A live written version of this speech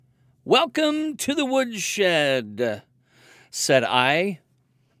Welcome to the Woodshed, said I.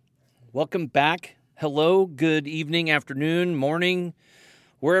 Welcome back. Hello, good evening, afternoon, morning,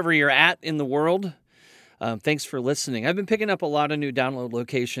 wherever you're at in the world. Thanks for listening. I've been picking up a lot of new download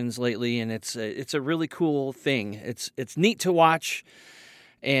locations lately, and it's a really cool thing. It's neat to watch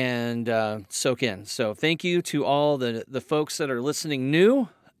and soak in. So thank you to all the folks that are listening new,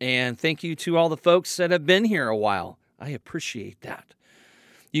 and thank you to all the folks that have been here a while. I appreciate that.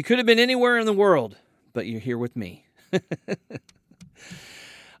 You could have been anywhere in the world, but you're here with me.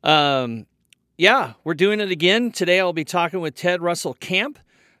 Yeah, we're doing it again. Today I'll be talking with Ted Russell Kamp.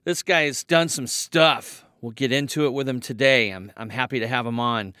 This guy's done some stuff. We'll get into it with him today. I'm happy to have him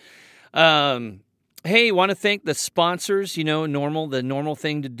on. Hey, want to thank the sponsors. You know, the normal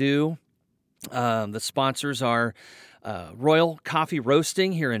thing to do. The sponsors are Royal Coffee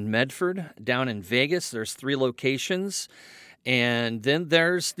Roasting here in Medford, down in Vegas. There's 3 locations. And then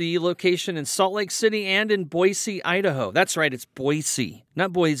there's the location in Salt Lake City and in Boise, Idaho. That's right, it's Boise,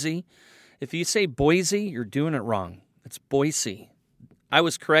 not Boise. If you say Boise, you're doing it wrong. It's Boise. I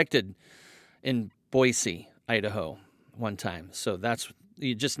was corrected in Boise, Idaho one time. So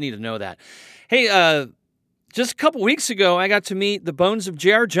you just need to know that. Hey, just a couple weeks ago, I got to meet the bones of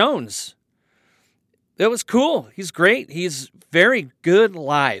J.R. Jones. That was cool. He's great. He's very good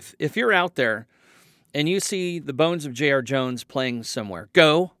live. If you're out there and you see the bones of J.R. Jones playing somewhere,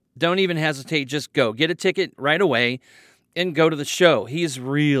 go. Don't even hesitate. Just go. Get a ticket right away and go to the show. He's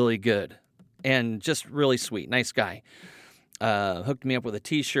really good and just really sweet. Nice guy. Hooked me up with a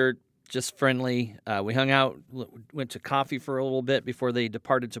T-shirt, just friendly. We hung out, went to coffee for a little bit before they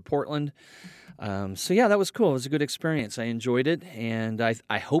departed to Portland. So, yeah, that was cool. It was a good experience. I enjoyed it, and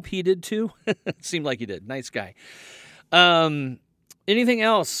I hope he did too. It seemed like he did. Nice guy. Anything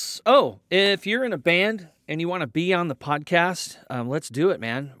else? Oh, if you're in a band and you want to be on the podcast, let's do it,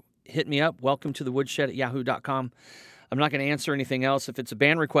 man. Hit me up. Welcome to the woodshed at yahoo.com. I'm not going to answer anything else. If it's a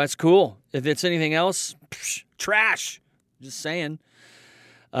band request, cool. If it's anything else, trash. Just saying.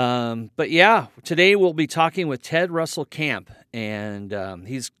 But yeah, today we'll be talking with Ted Russell Kamp, and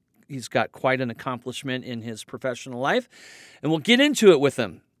he's got quite an accomplishment in his professional life, and we'll get into it with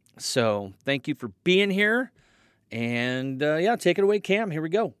him. So thank you for being here. And, yeah, take it away, Cam. Here we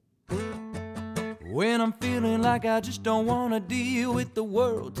go. When I'm feeling like I just don't want to deal with the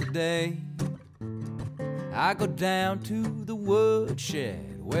world today, I go down to the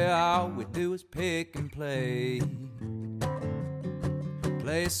woodshed where all we do is pick and play.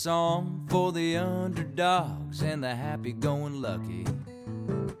 Play a song for the underdogs and the happy-going-lucky.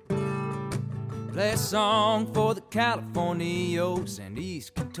 Play a song for the Californios and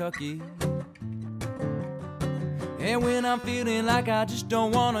East Kentucky. And when I'm feeling like I just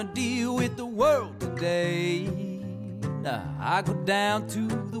don't want to deal with the world today, I go down to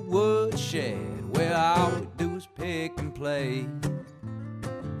the woodshed where all we do is pick and play.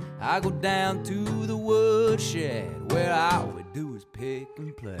 I go down to the woodshed where all we do is pick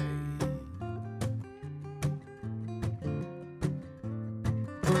and play.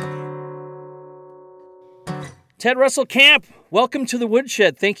 Ted Russell Kamp, welcome to the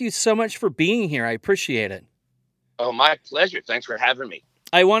Woodshed. Thank you so much for being here. I appreciate it. Oh, my pleasure. Thanks for having me.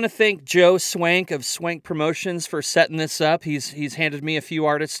 I want to thank Joe Swank of Swank Promotions for setting this up. He's handed me a few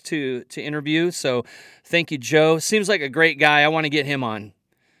artists to interview, so thank you, Joe. Seems like a great guy. I want to get him on.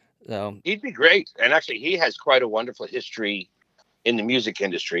 So he'd be great. And actually, he has quite a wonderful history in the music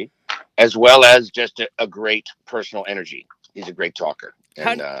industry, as well as just a great personal energy. He's a great talker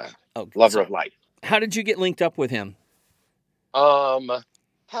and lover of life. How did you get linked up with him? How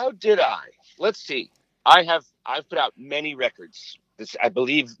did I? Let's see. I've put out many records. I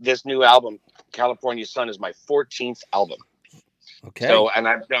believe this new album, California Sun, is my 14th album. Okay. So, and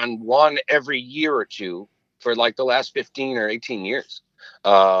I've done one every year or two for like the last 15 or 18 years.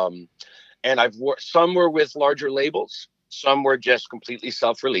 And some were with larger labels, some were just completely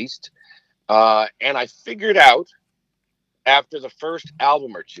self-released. And I figured out after the first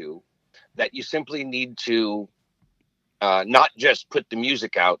album or two that you simply need to not just put the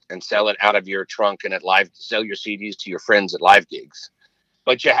music out and sell it out of your trunk and sell your CDs to your friends at live gigs,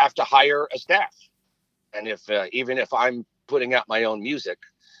 but you have to hire a staff. And even if I'm putting out my own music,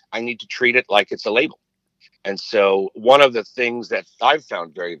 I need to treat it like it's a label. And so one of the things that I've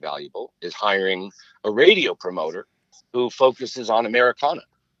found very valuable is hiring a radio promoter who focuses on Americana.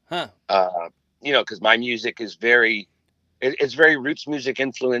 Because my music is it's very roots music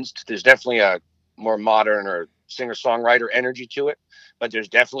influenced. There's definitely a more modern or singer-songwriter energy to it, but there's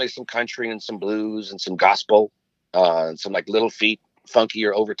definitely some country and some blues and some gospel, and some like Little Feat,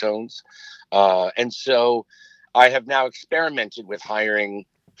 funkier overtones. And so I have now experimented with hiring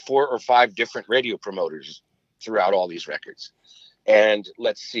 4 or 5 different radio promoters throughout all these records. And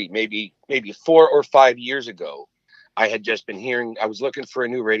let's see, maybe 4 or 5 years ago, I had just been hearing, I was looking for a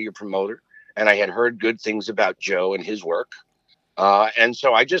new radio promoter, and I had heard good things about Joe and his work. And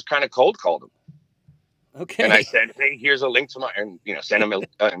so I just kind of cold called him. Okay. And I said, hey, here's a link to my, and, you know, send him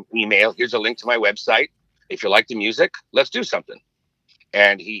an email. Here's a link to my website. If you like the music, let's do something.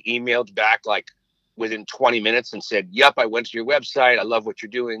 And he emailed back like within 20 minutes and said, yep, I went to your website. I love what you're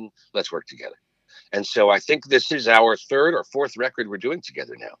doing. Let's work together. And so I think this is our 3rd or 4th record we're doing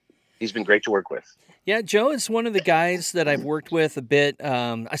together now. He's been great to work with. Yeah, Joe is one of the guys that I've worked with a bit.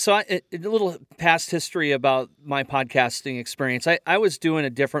 I saw a little past history about my podcasting experience. I was doing a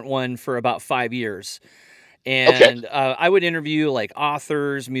different one for about 5 years. And I would interview like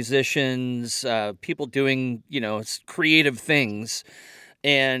authors, musicians, people doing, you know, creative things.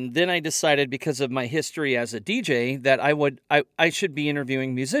 And then I decided, because of my history as a DJ, that I should be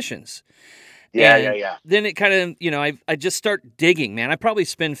interviewing musicians. Yeah. Then it kind of, you know, I just start digging, man. I probably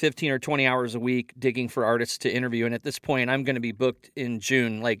spend 15 or 20 hours a week digging for artists to interview. And at this point, I'm going to be booked in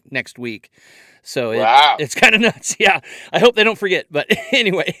June, like next week. So it's kind of nuts. Yeah. I hope they don't forget. But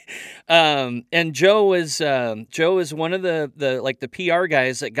anyway, and Joe is one of the PR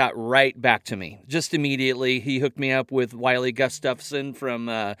guys that got right back to me just immediately. He hooked me up with Wiley Gustafson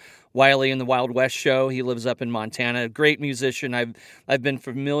from Wiley and the Wild West show. He lives up in Montana. Great musician. I've been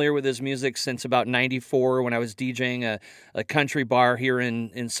familiar with his music since about '94 when I was DJing a country bar here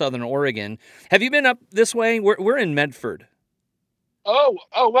in Southern Oregon. Have you been up this way? We're in Medford. Oh,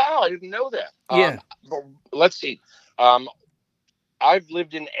 wow. I didn't know that. Yeah. Let's see. I've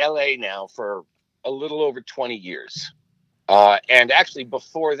lived in LA now for a little over 20 years. And actually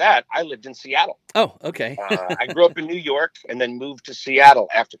before that, I lived in Seattle. Oh, okay. I grew up in New York and then moved to Seattle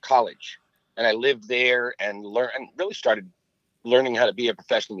after college. And I lived there and really started learning how to be a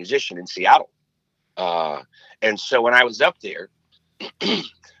professional musician in Seattle. And so when I was up there,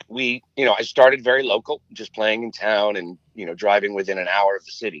 I started very local, just playing in town and, you know, driving within an hour of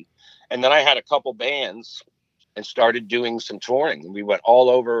the city. And then I had a couple bands and started doing some touring. And we went all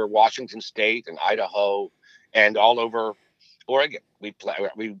over Washington State and Idaho and all over Oregon.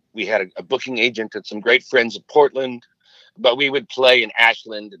 We had a booking agent and some great friends in Portland, but we would play in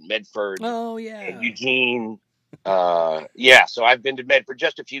Ashland and Medford. Oh, yeah. And Eugene. So I've been to Medford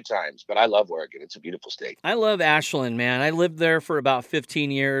just a few times, but I love Oregon. It's a beautiful state. I love Ashland, man. I lived there for about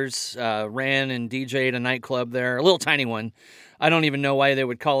 15 years, ran and DJ'd a nightclub there, a little tiny one. I don't even know why they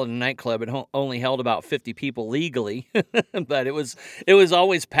would call it a nightclub. It only held about 50 people legally, but it was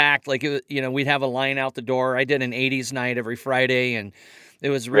always packed. Like, we'd have a line out the door. I did an 80s night every Friday, and it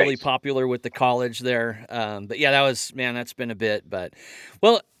was really popular with the college there. But yeah, that's been a bit. But,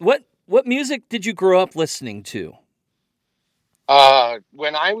 well, what music did you grow up listening to?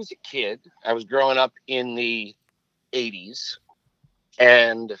 When I was a kid, I was growing up in the 80s,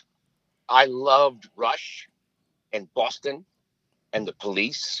 and I loved Rush and Boston and the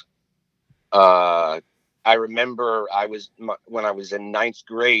Police. I remember when I was in 9th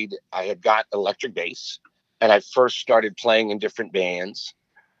grade, I had got electric bass, and I first started playing in different bands.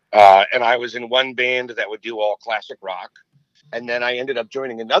 And I was in one band that would do all classic rock. And then I ended up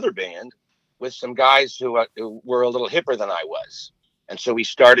joining another band with some guys who were a little hipper than I was. And so we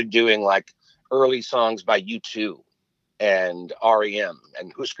started doing like early songs by U2 and REM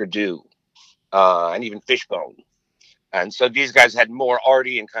and Husker Du, and even Fishbone. And so these guys had more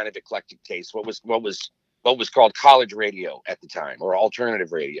arty and kind of eclectic taste. What was called college radio at the time, or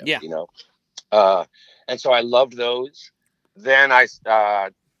alternative radio. Yeah. You know. And so I loved those. Then I saw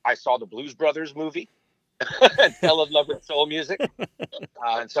the Blues Brothers movie. Fell in love with soul music,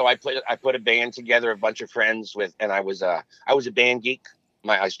 and so I put a band together, a bunch of friends and I was a band geek.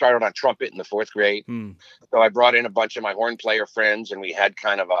 I started on trumpet in the 4th grade, so I brought in a bunch of my horn player friends, and we had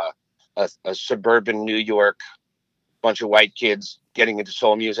kind of a suburban New York bunch of white kids getting into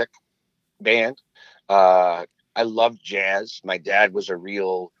soul music band. I loved jazz. My dad was a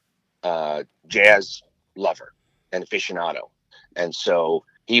real jazz lover and aficionado, and so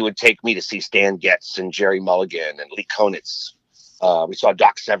he would take me to see Stan Getz and Jerry Mulligan and Lee Konitz. We saw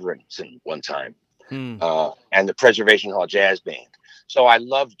Doc Severinsen one time, and the Preservation Hall Jazz Band. So I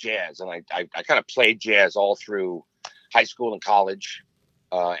loved jazz, and I kind of played jazz all through high school and college.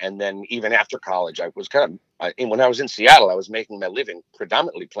 And then even after college, I was when I was in Seattle, I was making my living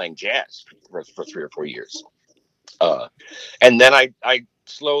predominantly playing jazz for 3 or 4 years. And then I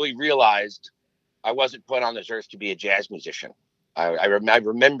slowly realized I wasn't put on this earth to be a jazz musician. I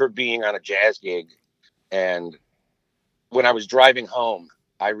remember being on a jazz gig, and when I was driving home,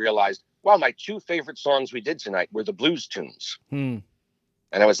 I realized, wow, my 2 favorite songs we did tonight were the blues tunes.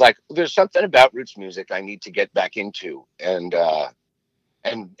 And I was like, there's something about roots music I need to get back into. And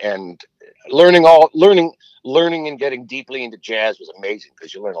learning and getting deeply into jazz was amazing,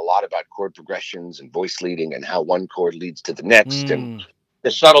 because you learn a lot about chord progressions and voice leading and how one chord leads to the next, and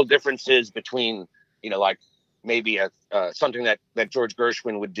the subtle differences between, like maybe something that George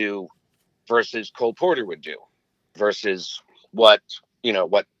Gershwin would do versus Cole Porter would do, versus what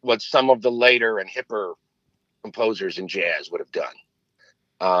some of the later and hipper composers in jazz would have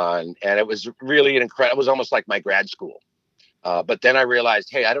done. And it was really it was almost like my grad school. But then I realized,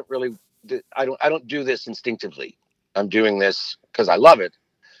 hey, I don't do this instinctively. I'm doing this because I love it.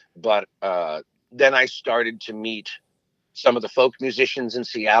 But then I started to meet some of the folk musicians in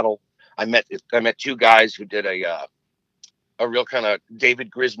Seattle. I met two guys who did a real kind of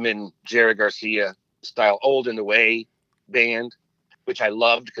David Grisman, Jerry Garcia style Old in the Way band, which I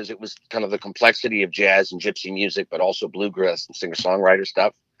loved because it was kind of the complexity of jazz and gypsy music, but also bluegrass and singer-songwriter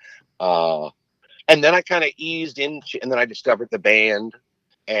stuff. And then I kind of eased into, and then I discovered the band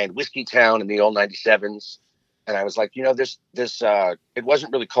and Whiskey Town in the old 97s. And I was like, it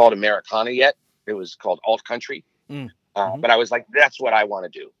wasn't really called Americana yet. It was called alt country. But I was like, that's what I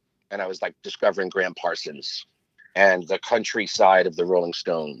want to do. And I was like discovering Graham Parsons and the country side of the Rolling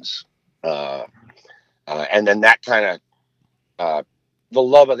Stones. And then that kind of, the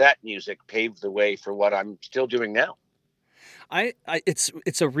love of that music paved the way for what I'm still doing now.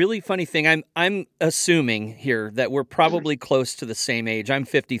 It's a really funny thing. I'm assuming here that we're probably close to the same age. I'm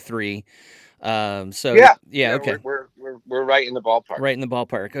 53. Okay. We're right in the ballpark. Right in the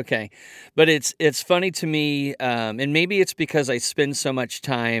ballpark. Okay. But it's funny to me, and maybe it's because I spend so much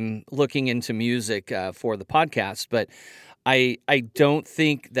time looking into music for the podcast, but I don't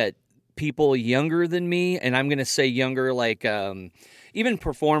think that people younger than me, and I'm going to say younger, like even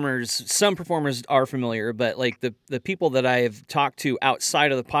performers, some performers are familiar, but like the people that I have talked to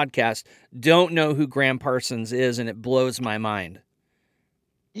outside of the podcast don't know who Graham Parsons is, and it blows my mind.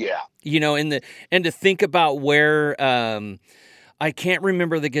 Yeah. And to think about where I can't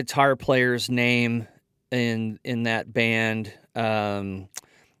remember the guitar player's name in that band,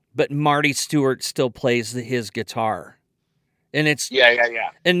 but Marty Stewart still plays his guitar. And it's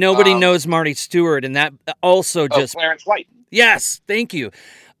yeah. And nobody knows Marty Stewart, and that also just Clarence White. Yes, thank you.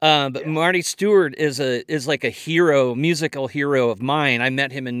 But Marty Stewart is like a hero, musical hero of mine. I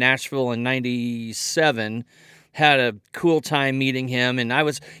met him in Nashville in '97. Had a cool time meeting him, and I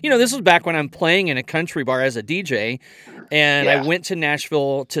was, this was back when I'm playing in a country bar as a DJ, and I went to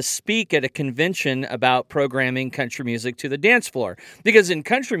Nashville to speak at a convention about programming country music to the dance floor. Because in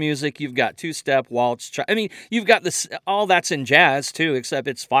country music, you've got two-step, waltz, you've got this, all that's in jazz too, except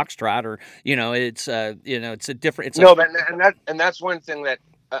it's foxtrot, or it's a different. And that's one thing that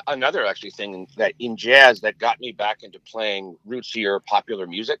another actually thing that in jazz that got me back into playing rootsier popular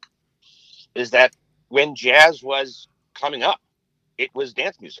music is that when jazz was coming up, it was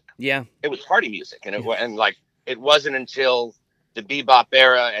dance music. Yeah, it was party music, and it wasn't until the bebop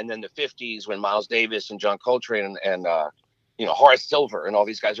era and then the '50s when Miles Davis and John Coltrane and Horace Silver and all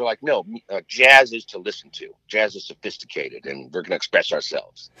these guys are like, no, jazz is to listen to. Jazz is sophisticated, and we're going to express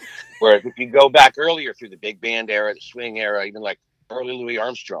ourselves. Whereas if you go back earlier through the big band era, the swing era, even like early Louis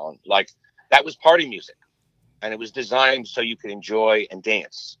Armstrong, like that was party music, and it was designed so you could enjoy and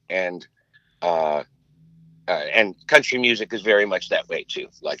dance. And country music is very much that way too.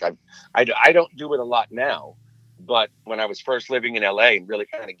 Like I don't do it a lot now, but when I was first living in LA and really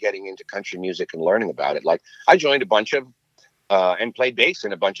kind of getting into country music and learning about it, like I joined a bunch of and played bass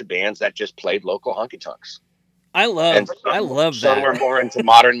in a bunch of bands that just played local honky tonks. I love that. Some were more into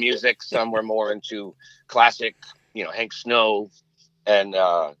modern music, some were more into classic, Hank Snow, and they,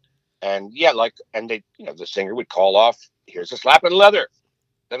 the singer would call off, here's a slap of leather,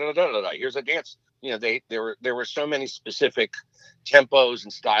 here's a dance. There were so many specific tempos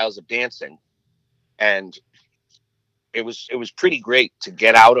and styles of dancing, and it was pretty great to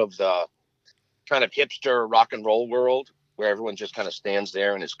get out of the kind of hipster rock and roll world where everyone just kind of stands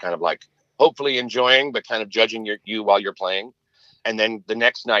there and is kind of like hopefully enjoying but kind of judging you while you're playing, and then the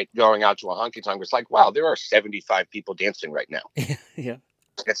next night going out to a honky tonk, it's like, wow, there are 75 people dancing right now. Yeah,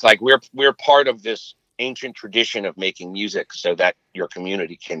 it's like we're part of this ancient tradition of making music so that your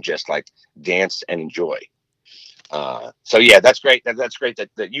community can just like dance and enjoy. So yeah, that's great. That's great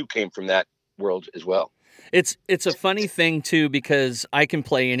that you came from that world as well. It's a funny thing too, because I can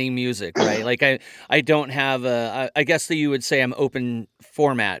play any music, right? Like I don't have I guess that you would say I'm open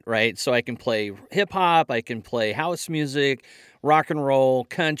format, right? So I can play hip hop, I can play house music, rock and roll,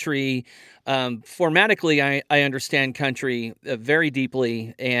 country. Formatically, I understand country very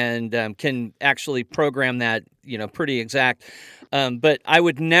deeply and can actually program that pretty exact. But I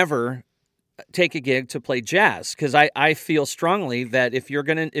would never take a gig to play jazz because I feel strongly that if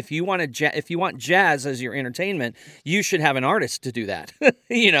you want jazz as your entertainment, you should have an artist to do that.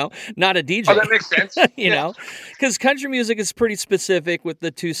 Not a DJ. Oh, that makes sense. Because country music is pretty specific with the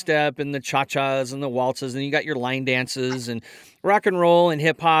two-step and the cha-chas and the waltzes, and you got your line dances, and rock and roll and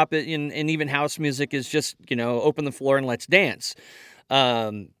hip hop and even house music is just open the floor and let's dance.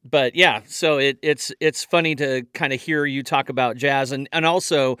 But yeah, so it's funny to kind of hear you talk about jazz and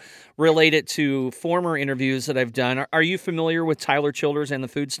also relate it to former interviews that I've done. Are you familiar with Tyler Childers and the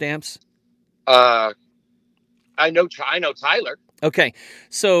Food Stamps? I know Tyler. Okay,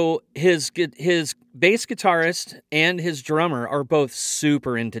 so his bass guitarist and his drummer are both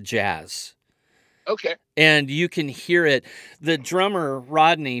super into jazz. Okay. And you can hear it. The drummer,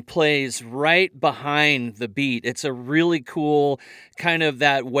 Rodney, plays right behind the beat. It's a really cool kind of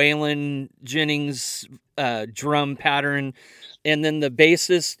that Waylon Jennings drum pattern. And then the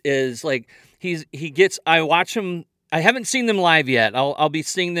bassist is like, I watch him. I haven't seen them live yet. I'll be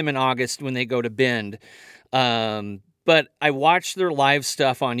seeing them in August when they go to Bend. But I watch their live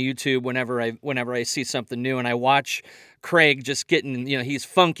stuff on YouTube whenever I see something new, and I watch Craig just getting, he's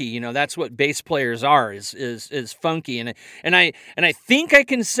funky. That's what bass players are is funky, and I think I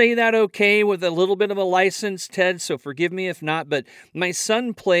can say that okay with a little bit of a license, Ted. So forgive me if not. But my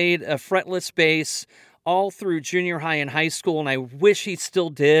son played a fretless bass all through junior high and high school, and I wish he still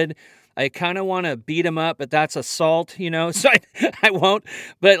did. I kind of want to beat him up, but that's assault, so I won't.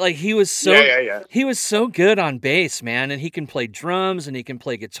 But like he was he was so good on bass, man, and he can play drums and he can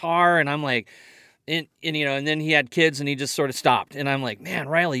play guitar, and I'm like, and then he had kids and he just sort of stopped, and I'm like, man,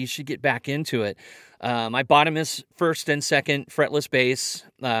 Riley, you should get back into it. I bought him his first and second fretless bass.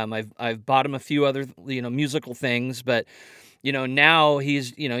 I've bought him a few other musical things, but now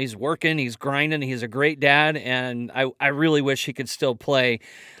he's working, he's grinding, he's a great dad, and I really wish he could still play.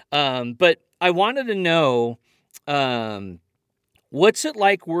 But I wanted to know, what's it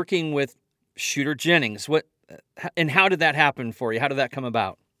like working with Shooter Jennings? And how did that happen for you? How did that come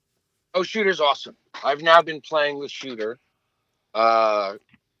about? Oh, Shooter's awesome. I've now been playing with Shooter,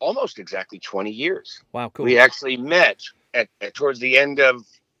 almost exactly 20 years. Wow, cool. We actually met at towards the end of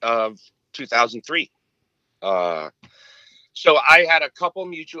 2003. So I had a couple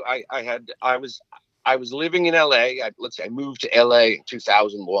mutual. I was living in LA. I moved to LA in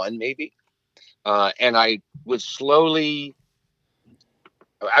 2001, maybe. And I was slowly,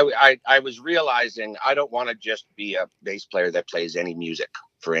 I was realizing I don't want to just be a bass player that plays any music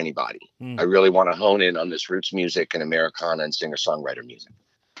for anybody. I really want to hone in on this roots music and Americana and singer-songwriter music.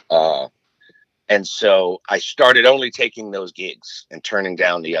 And so I started only taking those gigs and turning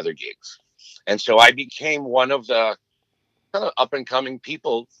down the other gigs. And so I became one of the kind of up and coming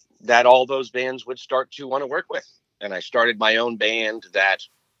people that all those bands would start to want to work with. And I started my own band that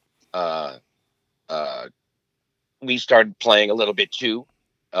we started playing a little bit too,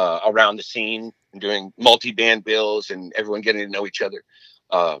 around the scene and doing multi-band bills and everyone getting to know each other.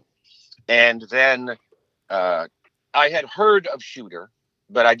 And then I had heard of Shooter,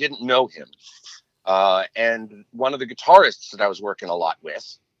 but I didn't know him. And one of the guitarists that I was working a lot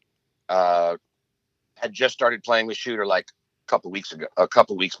with had just started playing with Shooter like a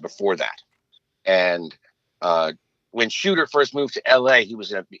couple weeks before that. And when Shooter first moved to LA, he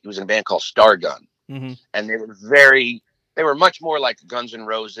was in a band called Stargun. Mm-hmm. And they were much more like Guns N'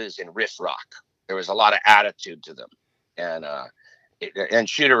 Roses and riff rock. There was a lot of attitude to them. And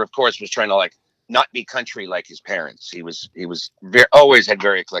Shooter, of course, was trying to like not be country like his parents. He was always had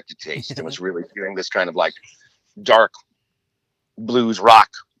very eclectic taste and was really doing this kind of like dark blues rock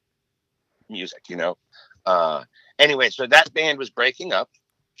music, Anyway, so that band was breaking up.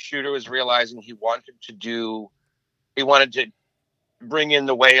 Shooter was realizing he wanted to bring in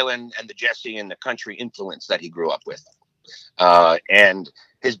the Waylon and the Jesse and the country influence that he grew up with. And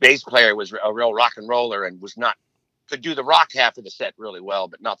his bass player was a real rock and roller and could do the rock half of the set really well,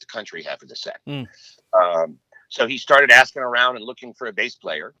 but not the country half of the set. So he started asking around and looking for a bass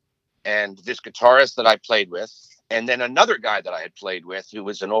player. And this guitarist that I played with, and then another guy that I had played with, who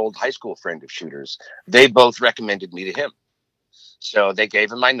was an old high school friend of Shooter's, they both recommended me to him. So they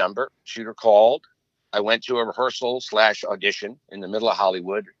gave him my number. Shooter called. I went to a rehearsal/audition in the middle of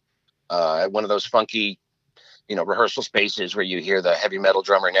Hollywood, at one of those funky, rehearsal spaces where you hear the heavy metal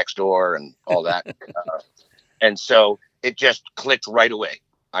drummer next door and all that. And so it just clicked right away.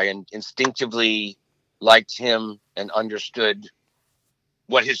 I instinctively liked him and understood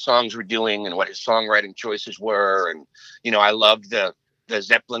what his songs were doing and what his songwriting choices were. And, I loved the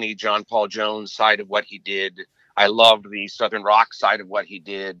Zeppelin-y John Paul Jones side of what he did. I loved the Southern rock side of what he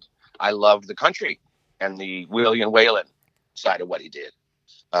did. I loved the country. and the William Whalen side of what he did.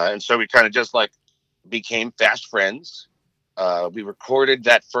 And so we kind of just like became fast friends. We recorded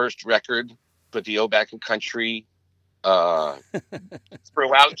that first record, Put the O Back in Country, throughout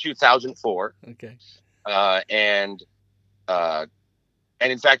 2004. Okay. And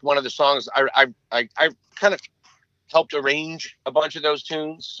in fact, one of the songs I kind of helped arrange a bunch of those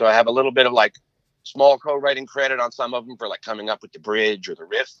tunes. So I have a little bit of like small co-writing credit on some of them for like coming up with the bridge or the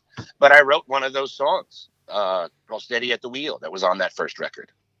riff. But I wrote one of those songs called Steady at the Wheel that was on that first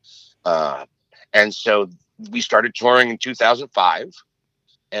record. And so we started touring in 2005.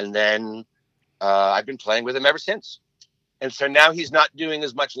 And then I've been playing with him ever since. And so now he's not doing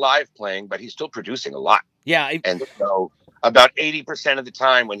as much live playing, but he's still producing a lot. Yeah. And so about 80% of the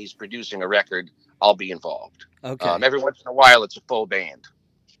time when he's producing a record, I'll be involved. Okay. Every once in a while, it's a full band.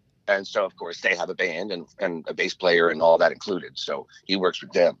 And so, of course, they have a band and a bass player and all that included. So he works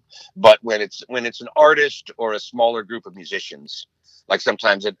with them. But when it's an artist or a smaller group of musicians, like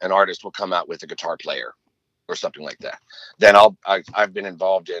sometimes an artist will come out with a guitar player or something like that, then I've been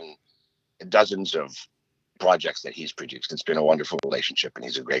involved in dozens of projects that he's produced. It's been a wonderful relationship, and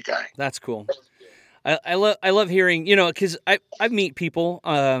he's a great guy. That's cool. I love hearing, because I meet people,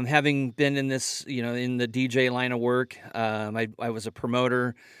 having been in this, in the DJ line of work. I was a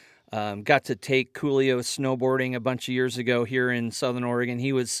promoter, got to take Coolio snowboarding a bunch of years ago here in Southern Oregon.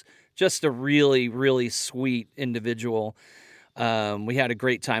 He was just a really, really sweet individual. We had a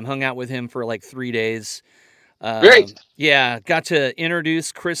great time, hung out with him for like 3 days. Great. Yeah. Got to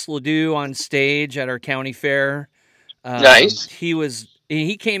introduce Chris Ledoux on stage at our county fair. Nice.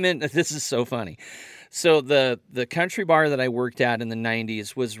 He came in. This is so funny. So the country bar that I worked at in the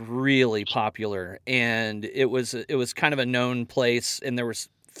 90s was really popular, and it was kind of a known place, and there was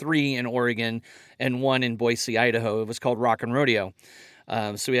 3 in Oregon and 1 in Boise, Idaho. It was called Rock and Rodeo.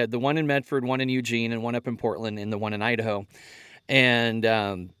 So we had the one in Medford, one in Eugene, and one up in Portland, and the one in Idaho. And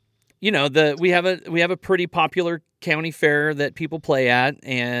we have a pretty popular county fair that people play at,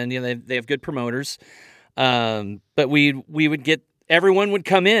 and they have good promoters. But we would get, everyone would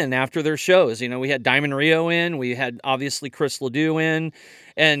come in after their shows. We had Diamond Rio in, we had obviously Chris Ledoux in,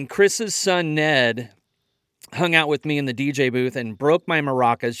 and Chris's son Ned hung out with me in the DJ booth and broke my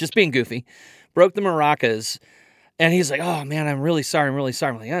maracas, just being goofy, broke the maracas. And he's like, "Oh man, I'm really sorry. I'm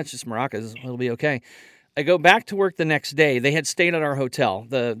like, "Yeah, it's just maracas. It'll be okay." I go back to work the next day. They had stayed at our hotel.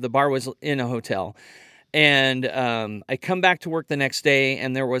 The bar was in a hotel. And I come back to work the next day,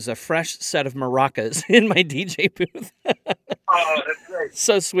 and there was a fresh set of maracas in my DJ booth. Oh, that's great.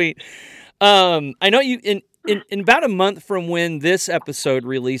 So sweet. I know you in about a month from when this episode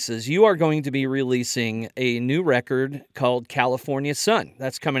releases, you are going to be releasing a new record called California Sun.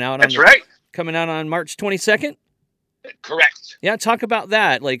 That's coming out. That's right. Coming out on March 22nd. Correct. Yeah, talk about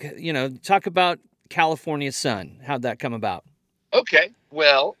that. Talk about California Sun. How'd that come about? Okay.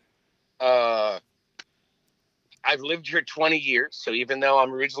 Well, I've lived here 20 years. So even though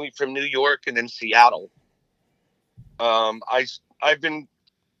I'm originally from New York and then Seattle, I've been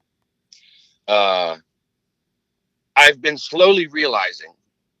slowly realizing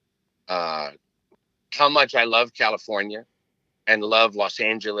how much I love California and love Los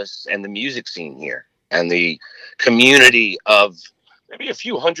Angeles and the music scene here and the community of maybe a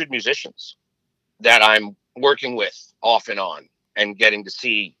few hundred musicians that I'm working with off and on and getting to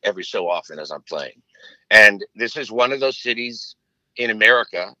see every so often as I'm playing. And this is one of those cities in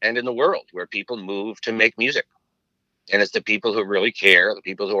America and in the world where people move to make music. And it's the people who really care, the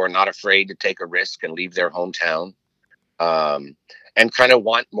people who are not afraid to take a risk and leave their hometown, and kind of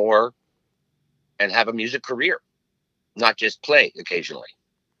want more and have a music career, not just play occasionally.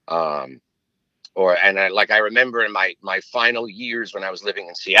 I remember in my final years when I was living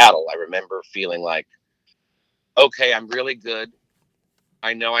in Seattle, I remember feeling like, okay, I'm really good.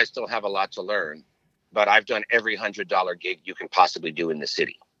 I know I still have a lot to learn, but I've done every $100 gig you can possibly do in the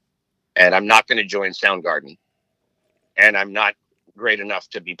city. And I'm not going to join Soundgarden. And I'm not great enough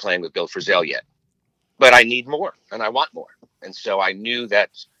to be playing with Bill Frisell yet. But I need more, and I want more. And so I knew that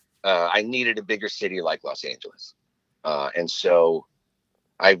I needed a bigger city like Los Angeles. And so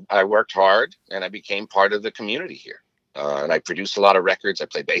I worked hard, and I became part of the community here. And I produced a lot of records. I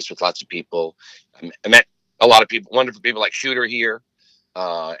played bass with lots of people. I met a lot of people, wonderful people like Shooter here.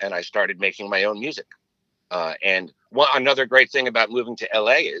 And I started making my own music. And another great thing about moving to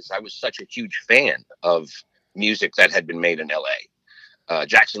LA is I was such a huge fan of music that had been made in LA.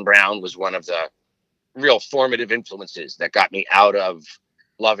 Jackson Browne was one of the real formative influences that got me out of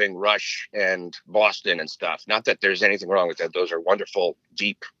loving Rush and Boston and stuff. Not that there's anything wrong with that. Those are wonderful,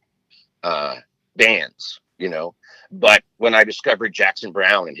 deep bands, But when I discovered Jackson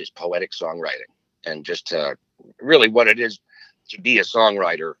Browne and his poetic songwriting and just really what it is to be a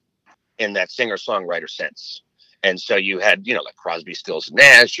songwriter in that singer-songwriter sense. And so you had, like Crosby, Stills, and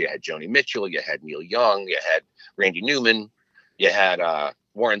Nash, you had Joni Mitchell, you had Neil Young, you had Randy Newman, you had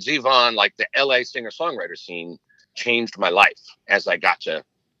Warren Zevon. Like the LA singer-songwriter scene changed my life as I got to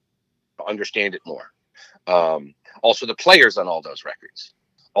understand it more. Also the players on all those records.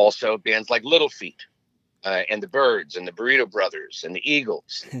 Also bands like Little Feat, and the Byrds and the Burrito Brothers and the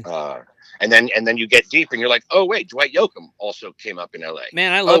Eagles. And then you get deep and you're like, oh, wait, Dwight Yoakam also came up in L.A.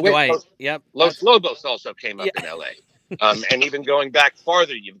 Man, I love Dwight. Yep. Los Lobos also came up in L.A. And even going back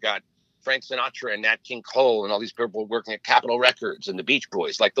farther, you've got Frank Sinatra and Nat King Cole and all these people working at Capitol Records and the Beach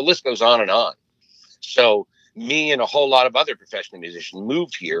Boys. Like the list goes on and on. So me and a whole lot of other professional musicians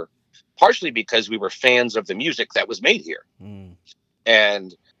moved here, partially because we were fans of the music that was made here.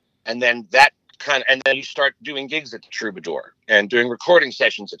 And then and then you start doing gigs at the Troubadour and doing recording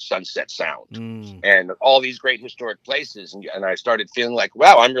sessions at Sunset Sound and all these great historic places. And I started feeling like,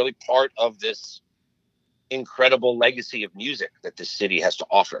 wow, I'm really part of this incredible legacy of music that this city has to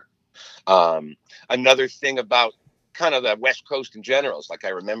offer. Another thing about kind of the West Coast in general is like, I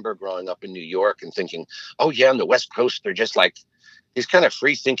remember growing up in New York and thinking, oh yeah, on the West Coast, they're just like these kind of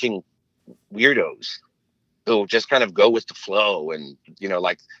free thinking weirdos who just kind of go with the flow. And,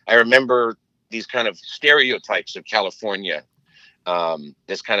 like I remember these kind of stereotypes of California,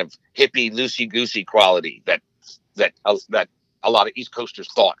 this kind of hippie, loosey-goosey quality that a lot of East Coasters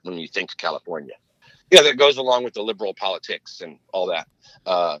thought when you think California. That goes along with the liberal politics and all that.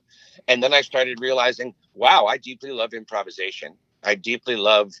 And then I started realizing, wow, I deeply love improvisation. I deeply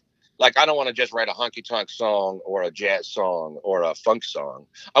love, like, I don't want to just write a honky-tonk song or a jazz song or a funk song.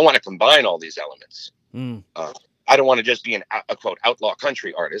 I want to combine all these elements. I don't want to just be a quote outlaw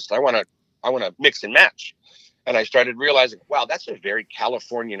country artist. I want to mix and match. And I started realizing, wow, that's a very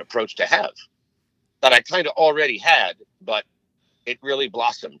Californian approach to have that I kind of already had, but it really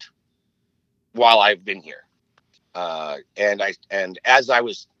blossomed while I've been here. And as I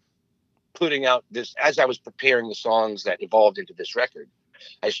was preparing the songs that evolved into this record,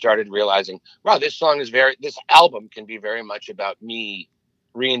 I started realizing, wow, this album can be very much about me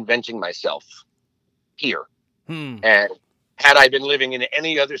reinventing myself here. And had I been living in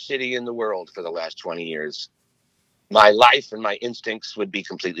any other city in the world for the last 20 years, my life and my instincts would be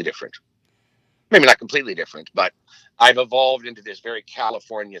completely different. Maybe not completely different, but I've evolved into this very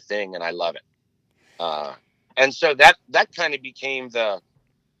California thing, and I love it. And so that kind of became the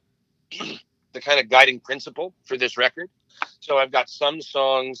kind of guiding principle for this record. So I've got some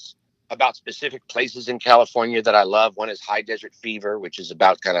songs about specific places in California that I love. One is High Desert Fever, which is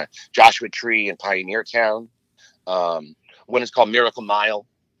about kind of Joshua Tree and Pioneer Town. One is called Miracle Mile,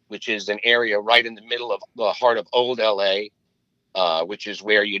 which is an area right in the middle of the heart of old LA, which is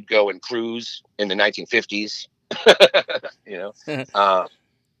where you'd go and cruise in the 1950s.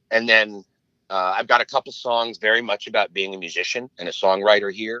 And then I've got a couple songs very much about being a musician and a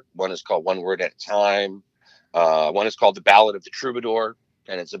songwriter here. One is called One Word at a Time. One is called The Ballad of the Troubadour,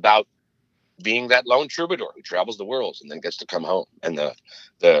 and it's about being that lone troubadour who travels the world and then gets to come home, and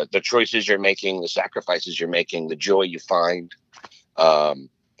the choices you're making, the sacrifices you're making, the joy you find. And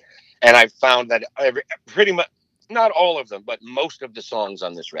I've found that pretty much, not all of them, but most of the songs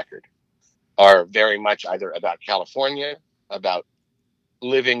on this record are very much either about California, about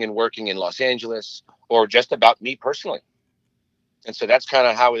living and working in Los Angeles, or just about me personally. And so that's kind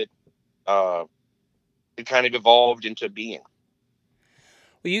of how it kind of evolved into being.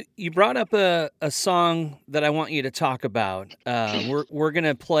 Well, you brought up a song that I want you to talk about. We're going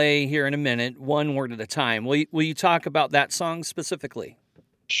to play here in a minute, One Word at a Time. Will you talk about that song specifically?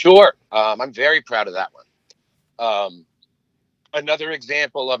 Sure. I'm very proud of that one. Another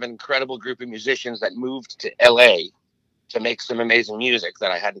example of an incredible group of musicians that moved to LA to make some amazing music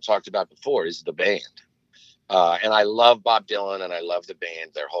that I hadn't talked about before is the band. And I love Bob Dylan, and I love the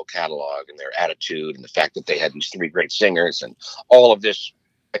band, their whole catalog and their attitude, and the fact that they had these three great singers and all of this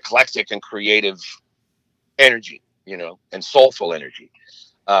eclectic and creative energy, and soulful energy.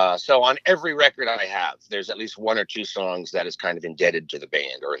 So on every record I have, there's at least one or two songs that is kind of indebted to the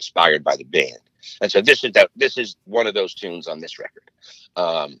band or inspired by the band. And so this is one of those tunes on this record.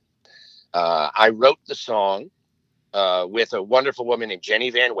 I wrote the song with a wonderful woman named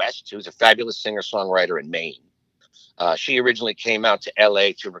Jenny Van West, who's a fabulous singer-songwriter in Maine. She originally came out to LA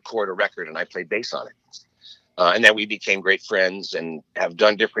to record a record, and I played bass on it. And then we became great friends and have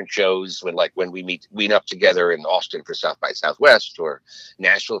done different shows when we meet up together in Austin for South by Southwest or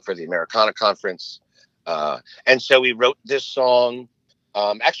Nashville for the Americana Conference. And so we wrote this song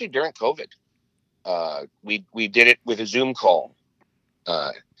actually during COVID. We did it with a Zoom call.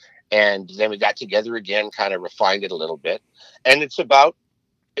 And then we got together again, kind of refined it a little bit. And it's a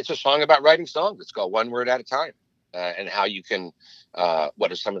song about writing songs. It's called One Word at a Time. And how you can,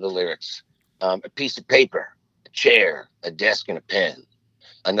 what are some of the lyrics? A piece of paper, a chair, a desk, and a pen.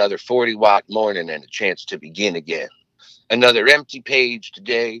 Another 40-watt morning and a chance to begin again. Another empty page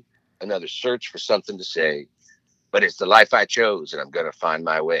today. Another search for something to say. But it's the life I chose, and I'm going to find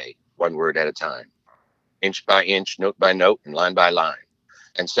my way, one word at a time. Inch by inch, note by note, and line by line.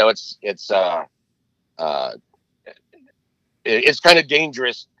 And so it's kind of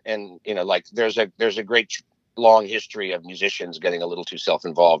dangerous. And, like there's a great long history of musicians getting a little too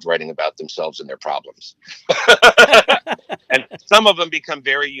self-involved, writing about themselves and their problems. And some of them become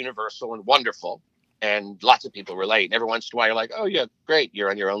very universal and wonderful, and lots of people relate. And every once in a while you're like, oh yeah, great, you're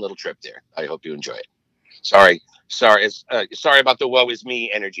on your own little trip there. I hope you enjoy it. Sorry about the woe is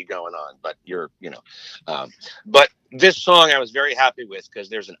me energy going on, but but this song I was very happy with because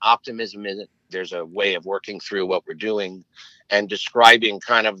there's an optimism in it. There's a way of working through what we're doing and describing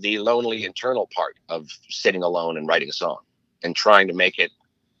kind of the lonely internal part of sitting alone and writing a song and trying to make it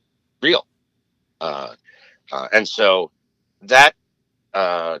real. And so that,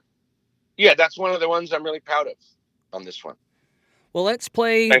 that's one of the ones I'm really proud of on this one. Well, let's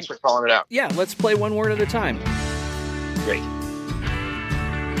play. Thanks for calling it out. Yeah, let's play One Word at a Time. Great.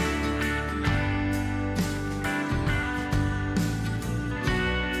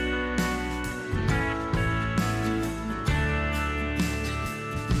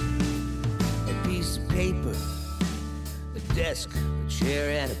 A piece of paper, a desk, a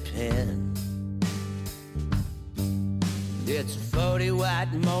chair, and a pen. It's a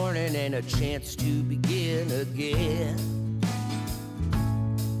 40-watt morning and a chance to begin again.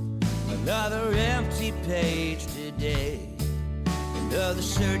 Another empty page today. Another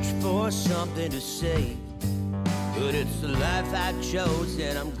search for something to say. But it's the life I chose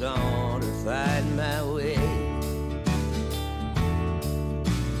and I'm gonna find my way.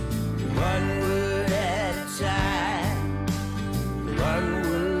 One word at a time. One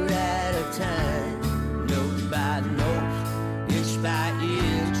word at a time. Note by note, inch by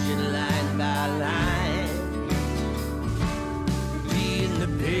inch, and line by line. Reading the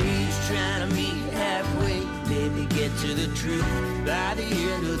page, trying to meet halfway, maybe get to the truth by the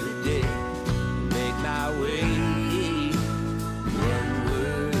end of the day. Make my way, one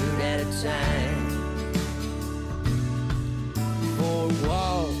word at a time. 4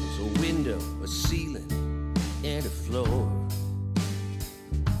 walls, a window, a ceiling, and a floor.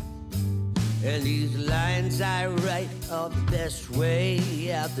 And these lines I write are the best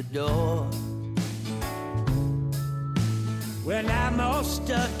way out the door. When I'm all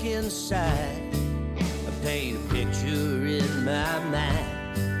stuck inside, I paint a picture in my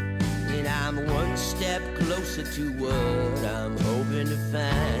mind, and I'm one step closer to what I'm hoping to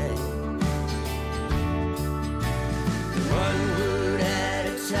find. One word at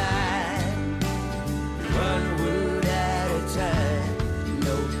a time, one word at a time,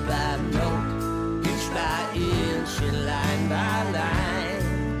 note by note, inch by inch, and line by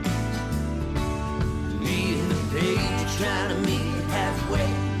line. Reading the page, trying to meet halfway,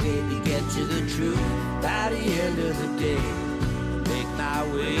 maybe get to the truth by the end of the day. Make my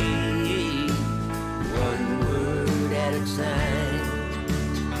way, one word at a time.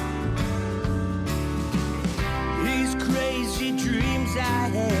 These crazy dreams I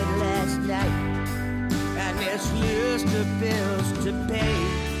had last night, and this list of bills to pay,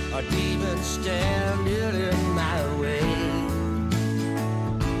 are demons standing in my way.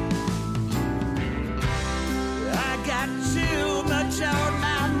 I got too much on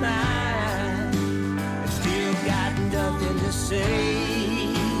my mind, I still got nothing to say.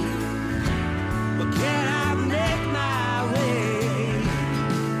 But can I make my way?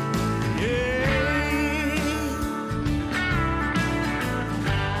 Yeah.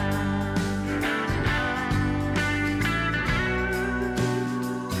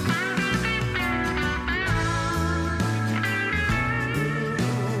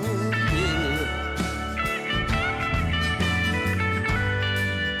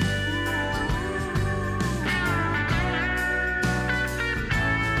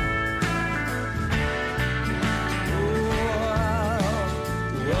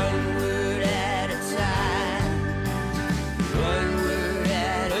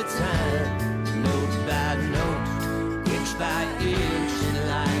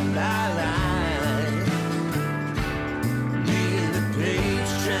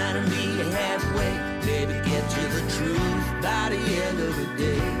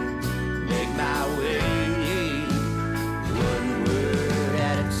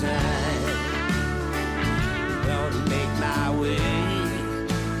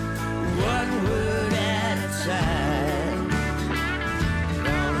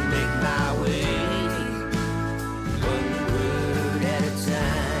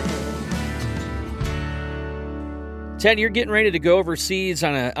 Ted, you're getting ready to go overseas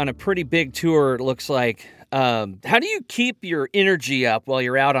on a pretty big tour, it looks like. How do you keep your energy up while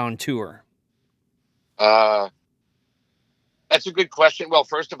you're out on tour? That's a good question. Well,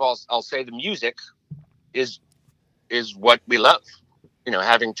 first of all, I'll say the music is what we love.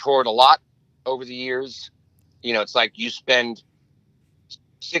 Having toured a lot over the years, it's like you spend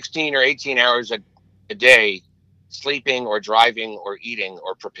 16 or 18 hours a day sleeping or driving or eating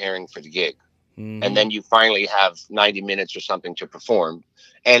or preparing for the gig. Mm-hmm. And then you finally have 90 minutes or something to perform.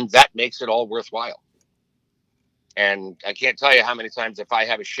 And that makes it all worthwhile. And I can't tell you how many times if I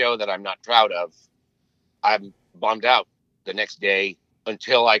have a show that I'm not proud of, I'm bummed out the next day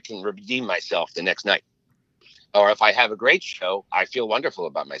until I can redeem myself the next night. Or if I have a great show, I feel wonderful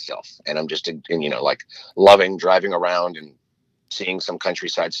about myself. And I'm just, like loving driving around and seeing some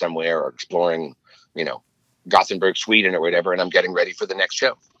countryside somewhere or exploring, Gothenburg, Sweden or whatever. And I'm getting ready for the next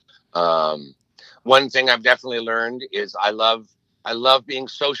show. One thing I've definitely learned is I love being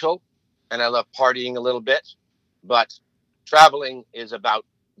social and I love partying a little bit, but traveling is about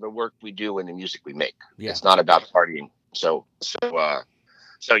the work we do and the music we make. Yeah. It's not about partying. So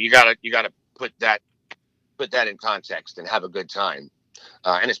you gotta put that in context and have a good time.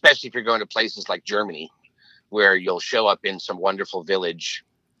 And especially if you're going to places like Germany, where you'll show up in some wonderful village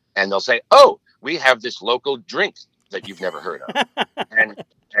and they'll say, "Oh, we have this local drink that you've never heard of."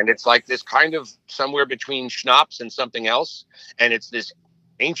 And it's like this kind of somewhere between schnapps and something else. And it's this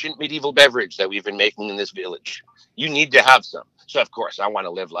ancient medieval beverage that we've been making in this village. You need to have some. So, of course, I want to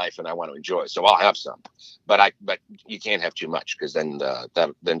live life and I want to enjoy. So I'll have some. But you can't have too much because then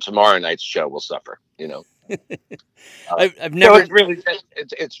tomorrow night's show will suffer, I've never.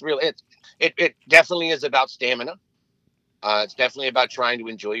 So it definitely is about stamina. It's definitely about trying to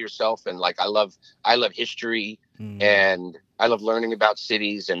enjoy yourself. And like, I love history and I love learning about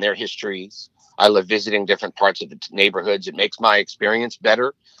cities and their histories. I love visiting different parts of the neighborhoods. It makes my experience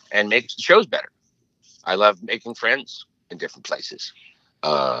better and makes the shows better. I love making friends in different places.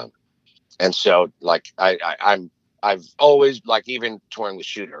 And so like, I've always like, even touring with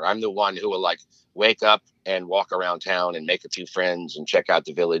Shooter, I'm the one who will like wake up and walk around town and make a few friends and check out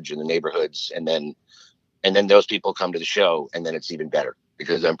the village and the neighborhoods. And then those people come to the show, and then it's even better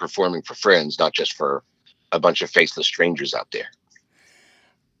because I'm performing for friends, not just for a bunch of faceless strangers out there.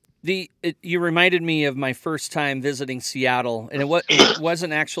 You reminded me of my first time visiting Seattle, and it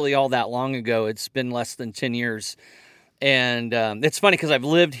wasn't actually all that long ago. It's been less than 10 years. And it's funny because I've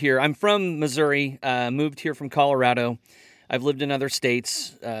lived here. I'm from Missouri, moved here from Colorado. I've lived in other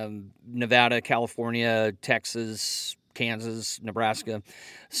states, Nevada, California, Texas, Kansas, Nebraska,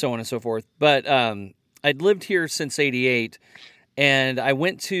 so on and so forth. But I'd lived here since '88, and I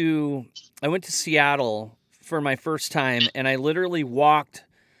went to Seattle for my first time, and I literally walked.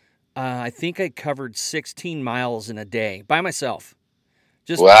 I think I covered 16 miles in a day by myself,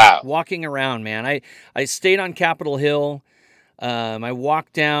 just walking around. Man, I stayed on Capitol Hill. I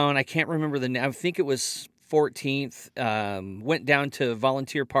walked down. I can't remember the name. I think it was 14th. Went down to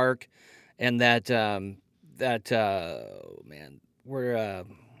Volunteer Park, and the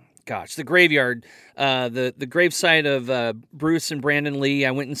graveyard, the gravesite of Bruce and Brandon Lee.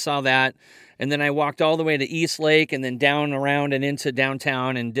 I went and saw that, and then I walked all the way to East Lake, and then down around and into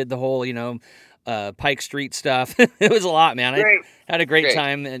downtown, and did the whole, Pike Street stuff. It was a lot, man. I had a great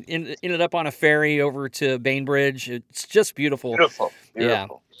time, and ended up on a ferry over to Bainbridge. It's just beautiful. Beautiful. Yeah.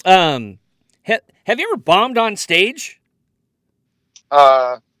 Have you ever bombed on stage?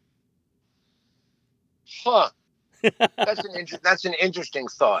 That's an interesting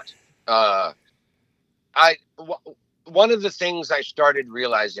thought. One of the things I started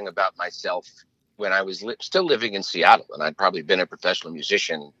realizing about myself when I was still living in Seattle, and I'd probably been a professional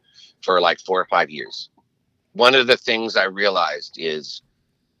musician for like 4 or 5 years. One of the things I realized is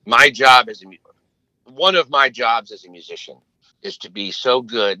one of my jobs as a musician is to be so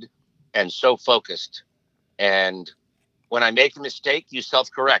good and so focused. And when I make a mistake, you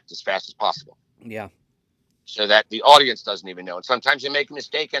self-correct as fast as possible. Yeah. So that the audience doesn't even know. And sometimes you make a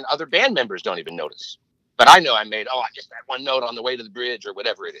mistake and other band members don't even notice. But I know I just that one note on the way to the bridge or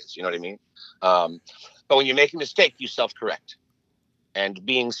whatever it is. You know what I mean? But when you make a mistake, you self-correct. And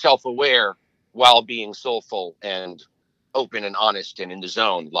being self-aware while being soulful and open and honest and in the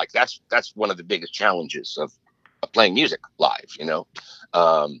zone, like that's one of the biggest challenges of playing music live,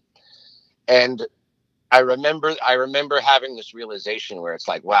 and I remember having this realization where it's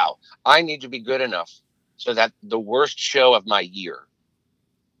like, wow, I need to be good enough so that the worst show of my year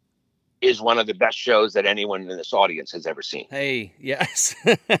is one of the best shows that anyone in this audience has ever seen. Hey, yes.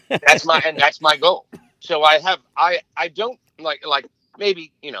 that's my goal. So I don't like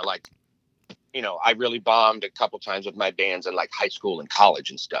maybe, I really bombed a couple times with my bands in like high school and college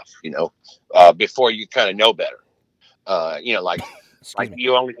and stuff, before you kind of know better. Like Excuse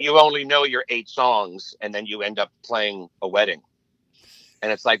me. you only know your 8 songs, and then you end up playing a wedding,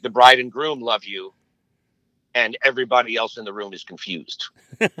 and it's like the bride and groom love you, and everybody else in the room is confused.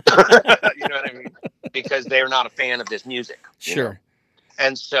 You know what I mean? Because they're not a fan of this music. Sure.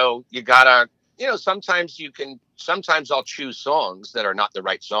 And so you gotta, sometimes I'll choose songs that are not the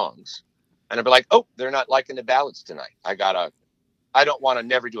right songs, and I'll be like, oh, they're not liking the ballads tonight. I don't want to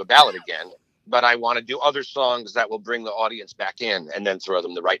never do a ballad again, but I want to do other songs that will bring the audience back in, and then throw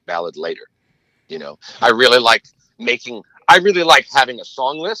them the right ballad later. I really like having a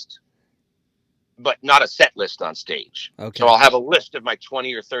song list, but not a set list on stage. Okay. So I'll have a list of my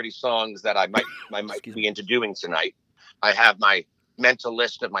 20 or 30 songs that I might be into doing tonight. I have my mental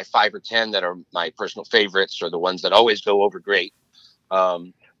list of my 5 or 10 that are my personal favorites, or the ones that always go over great.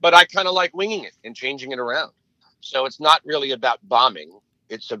 But I kind of like winging it and changing it around. So it's not really about bombing.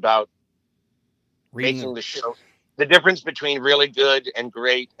 It's about making the show. The difference between really good and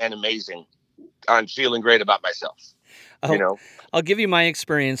great and amazing, I'm feeling great about myself. I'll give you my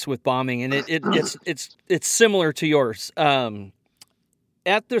experience with bombing, and it's similar to yours.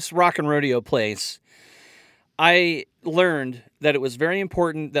 At this rock and rodeo place, I learned that it was very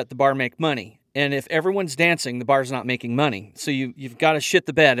important that the bar make money. And if everyone's dancing, the bar's not making money. So you've got to shit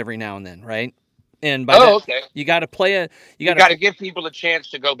the bed every now and then, right? And okay. You got to play you got to give people a chance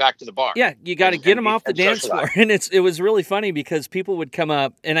to go back to the bar. Yeah, you got to get them off the dance floor. And it was really funny because people would come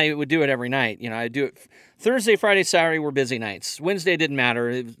up, and I would do it every night. I'd do it Thursday, Friday, Saturday were busy nights. Wednesday didn't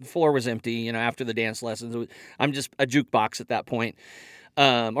matter. The floor was empty, after the dance lessons. I'm just a jukebox at that point,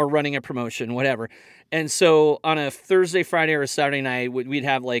 or running a promotion, whatever. And so on a Thursday, Friday, or a Saturday night, we'd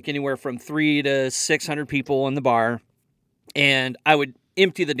have like anywhere from 300 to 600 people in the bar, and I would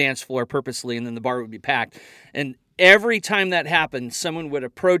empty the dance floor purposely, and then the bar would be packed. And every time that happened, someone would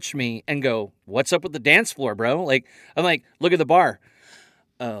approach me and go, "What's up with the dance floor, bro?" I'm like, "Look at the bar."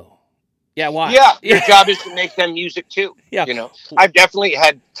 Oh, yeah, why? Yeah, your job is to make them music too. Yeah, I've definitely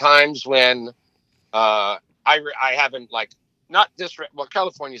had times when I haven't not this. Well,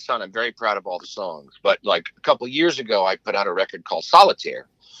 California Sun, I'm very proud of all the songs, but like a couple of years ago, I put out a record called Solitaire,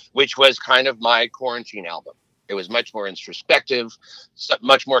 which was kind of my quarantine album. It was much more introspective,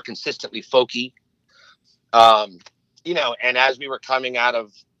 much more consistently folky. And as we were coming out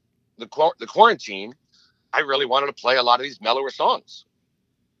of the quarantine, I really wanted to play a lot of these mellower songs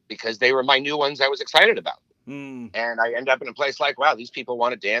because they were my new ones I was excited about. And I end up in a place like, wow, these people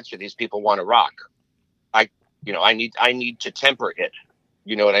want to dance, or these people want to rock. I need to temper it.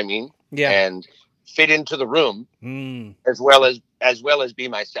 You know what I mean? Yeah. And fit into the room as well as be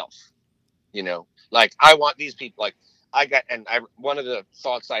myself. I want these people, one of the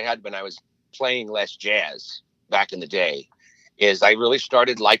thoughts I had when I was playing less jazz back in the day is I really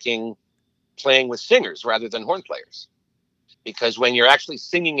started liking playing with singers rather than horn players, because when you're actually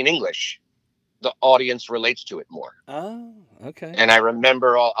singing in English, the audience relates to it more. Oh, okay. And I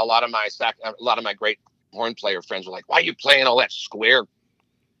remember a lot of my great horn player friends were like, "Why are you playing all that square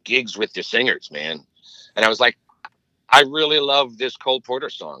gigs with your singers, man?" And I was like, I really love this Cole Porter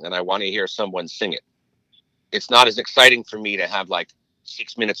song, and I want to hear someone sing it. It's not as exciting for me to have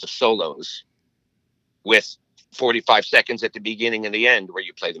 6 minutes of solos with 45 seconds at the beginning and the end where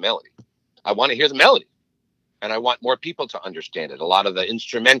you play the melody. I want to hear the melody, and I want more people to understand it. A lot of the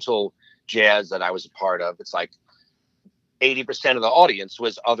instrumental jazz that I was a part of, it's like 80% of the audience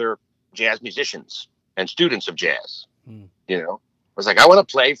was other jazz musicians and students of jazz. It was like, I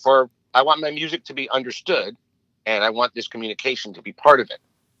want my music to be understood, and I want this communication to be part of it.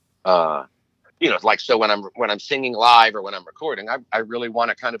 So when I'm singing live or when I'm recording, I really want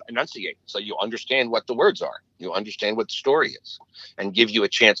to kind of enunciate so you understand what the words are, you understand what the story is, and give you a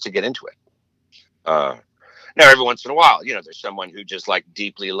chance to get into it. Now, every once in a while, there's someone who just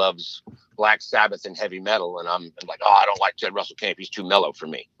deeply loves Black Sabbath and heavy metal, and I'm like, oh, I don't like Ted Russell Kamp, he's too mellow for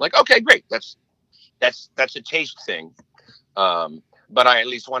me. Like, okay, great, that's a taste thing, but I at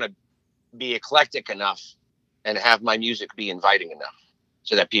least want to be eclectic enough and have my music be inviting enough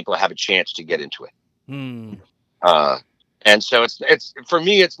so that people have a chance to get into it. And so it's for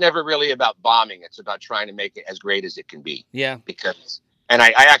me, it's never really about bombing. It's about trying to make it as great as it can be. Yeah. And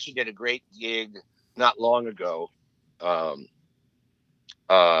I actually did a great gig not long ago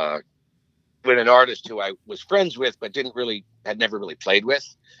with an artist who I was friends with, but had never really played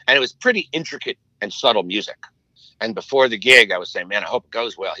with. And it was pretty intricate and subtle music. And before the gig, I was saying, man, I hope it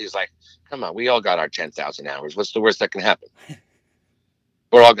goes well. He's like, come on, we all got our 10,000 hours. What's the worst that can happen?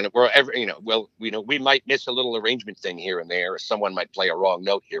 We might miss a little arrangement thing here and there, or someone might play a wrong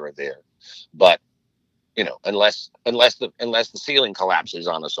note here or there. But unless the ceiling collapses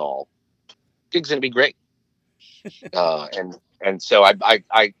on us all, gig's gonna be great. And so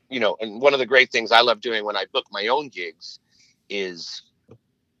and one of the great things I love doing when I book my own gigs is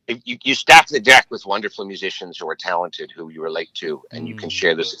if you stack the deck with wonderful musicians who are talented, who you relate to, and you can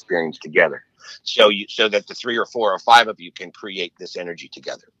share this experience together. So that the 3 or 4 or 5 of you can create this energy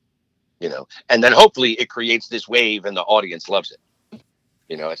together, and then hopefully it creates this wave and the audience loves it.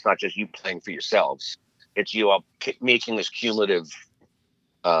 It's not just you playing for yourselves. It's you all making this cumulative,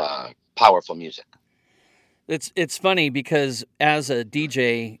 powerful music. It's funny because as a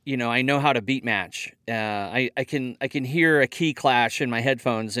DJ, I know how to beat match. I can hear a key clash in my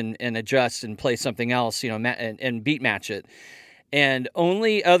headphones and adjust and play something else, and beat match it. And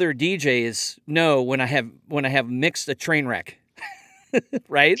only other DJs know when I have mixed a train wreck.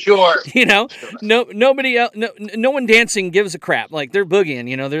 Right? Sure. Nobody else, no one dancing gives a crap. Like they're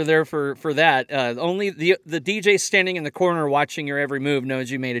boogieing, they're there for that. Only the DJ standing in the corner watching your every move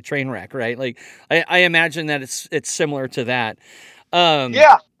knows you made a train wreck, right? Like I imagine that it's similar to that.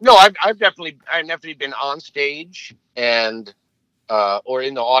 Yeah, no, I've definitely been on stage and or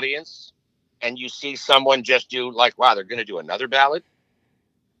in the audience, and you see someone just do like, wow, they're going to do another ballad.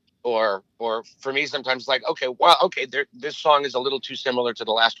 Or for me, sometimes like, okay, this song is a little too similar to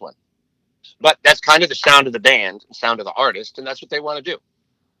the last one, but that's kind of the sound of the band, sound of the artist, and that's what they want to do.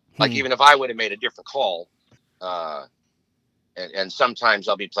 Like even if I would have made a different call, and sometimes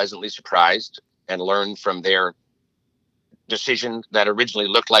I'll be pleasantly surprised and learn from their decision that originally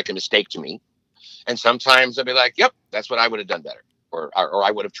looked like a mistake to me, and sometimes I'll be like, yep, that's what I would have done better, or I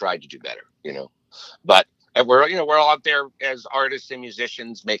would have tried to do better, but. And we're all out there as artists and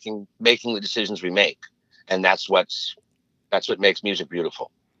musicians making the decisions we make, and that's what makes music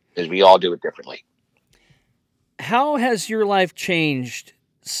beautiful, is we all do it differently. How has your life changed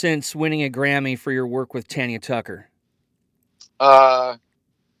since winning a Grammy for your work with Tanya Tucker? It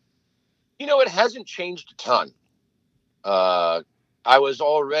hasn't changed a ton. I was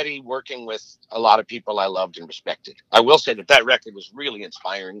already working with a lot of people I loved and respected. I will say that record was really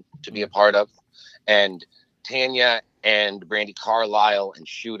inspiring to be a part of, and Tanya and Brandy Carlisle and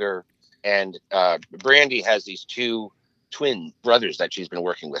Shooter, and Brandy has these 2 twin brothers that she's been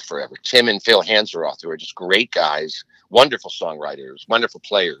working with forever, Tim and Phil Hanseroth, who are just great guys, wonderful songwriters, wonderful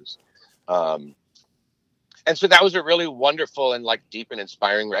players. And so that was a really wonderful and like deep and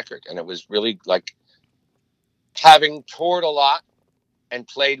inspiring record. And it was really like having toured a lot and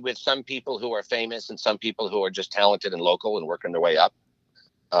played with some people who are famous and some people who are just talented and local and working their way up.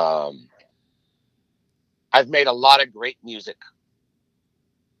 I've made a lot of great music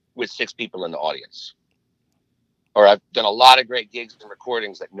with 6 people in the audience, or I've done a lot of great gigs and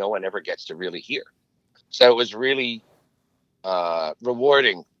recordings that no one ever gets to really hear. So it was really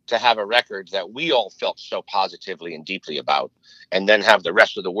rewarding to have a record that we all felt so positively and deeply about, and then have the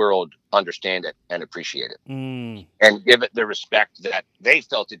rest of the world understand it and appreciate it, and give it the respect that they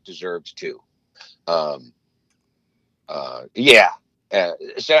felt it deserved too.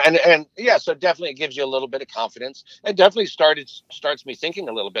 So definitely it gives you a little bit of confidence, and definitely starts me thinking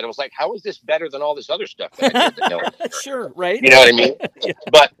a little bit. I was like, how is this better than all this other stuff that I did that no one heard? Sure, right? You know what I mean? Yeah.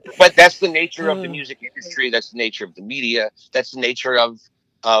 But that's the nature of the music industry. That's the nature of the media. That's the nature of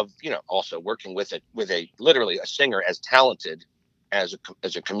also working with literally a singer as talented as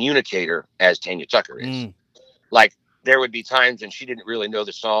a communicator as Tanya Tucker is. Like there would be times when she didn't really know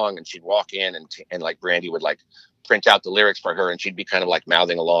the song, and she'd walk in and like Brandy would like print out the lyrics for her, and she'd be kind of like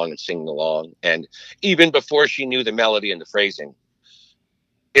mouthing along and singing along. And even before she knew the melody and the phrasing,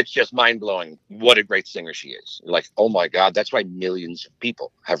 it's just mind blowing what a great singer she is. Like, oh my God, that's why millions of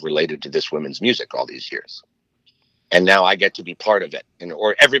people have related to this woman's music all these years. And now I get to be part of it,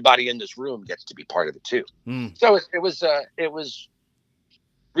 or everybody in this room gets to be part of it too. So it was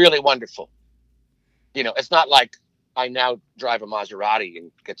really wonderful. It's not like I now drive a Maserati and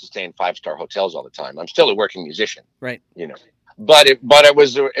get to stay in 5-star hotels all the time. I'm still a working musician, right? But it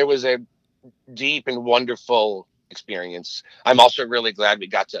was a deep and wonderful experience. I'm also really glad we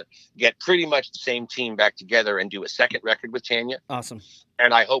got to get pretty much the same team back together and do a second record with Tanya. Awesome.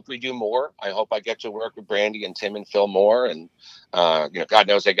 And I hope we do more. I hope I get to work with Brandy and Tim and Phil more, and God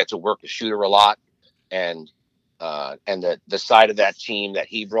knows I get to work with Shooter a lot, and the side of that team that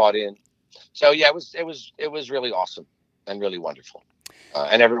he brought in. So yeah, it was really awesome and really wonderful.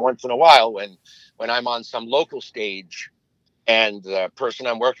 And every once in a while, when I'm on some local stage, and the person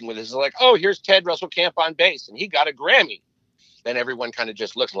I'm working with is like, "Oh, here's Ted Russell Kamp on bass, and he got a Grammy," then everyone kind of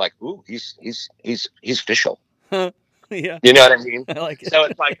just looks like, "Ooh, he's official." Yeah, you know what I mean. I like it. So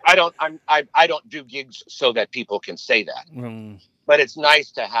it's like I don't do gigs so that people can say that. but it's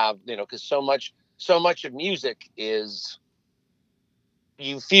nice to have, because so much of music is,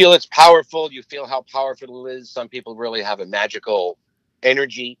 you feel it's powerful. You feel how powerful it is. Some people really have a magical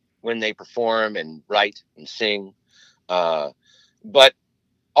energy when they perform and write and sing. But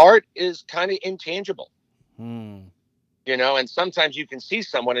art is kind of intangible, and sometimes you can see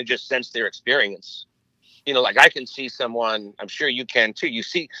someone and just sense their experience. Like I can see someone, I'm sure you can too. You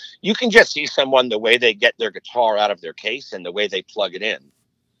can just see someone, the way they get their guitar out of their case and the way they plug it in,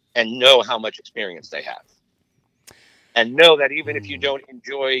 and know how much experience they have. And know that even if you don't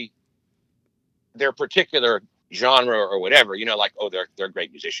enjoy their particular genre or whatever, like, oh, they're great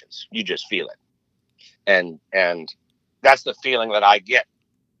musicians. You just feel it. And that's the feeling that I get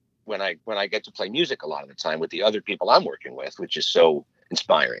when I get to play music a lot of the time with the other people I'm working with, which is so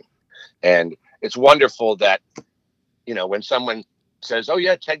inspiring. And it's wonderful that, when someone says, oh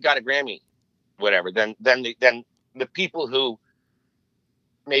yeah, Ted got a Grammy, whatever, then the people who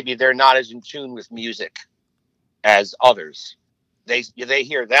maybe they're not as in tune with music as others, they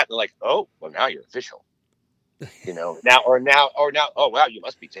hear that and they're like, oh, well, now you're official, now, oh, wow, you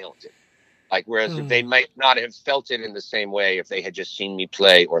must be talented. Like, whereas if they might not have felt it in the same way, if they had just seen me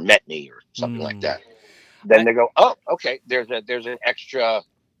play or met me or something like that, then they go, oh, okay, there's an extra,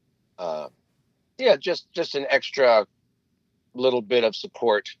 just an extra little bit of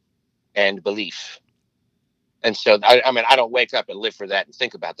support and belief. And so, I mean, I don't wake up and live for that and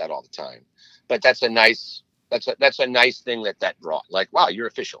think about that all the time, but that's a nice thing that brought, like, wow, you're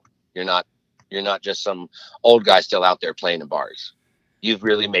official. You're not just some old guy still out there playing in bars. You've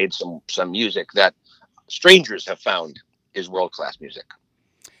really made some music that strangers have found is world-class music.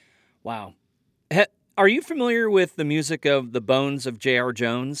 Wow. Are you familiar with the music of the Bones of J.R.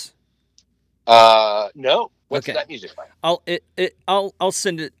 Jones? No. What's that music like? I'll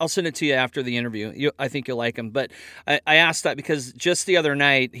send it to you after the interview. I think you'll like him. But I asked that because just the other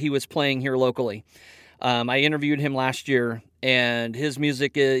night he was playing here locally. I interviewed him last year, and his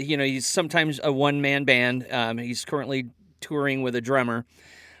music is, he's sometimes a one-man band. He's currently touring with a drummer.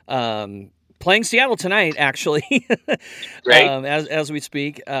 Playing Seattle tonight, actually. Great. As we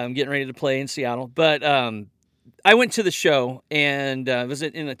speak, getting ready to play in Seattle. But I went to the show and was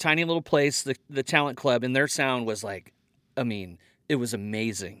in a tiny little place, the Talent Club, and their sound was like, it was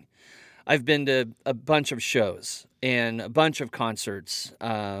amazing. I've been to a bunch of shows and a bunch of concerts,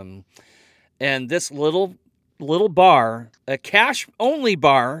 and this little bar, a cash-only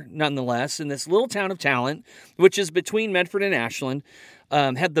bar, nonetheless, in this little town of Talent, which is between Medford and Ashland,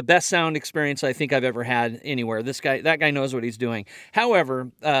 had the best sound experience I think I've ever had anywhere. That guy knows what he's doing.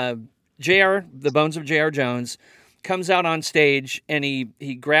 However, the Bones of J.R. Jones, comes out on stage and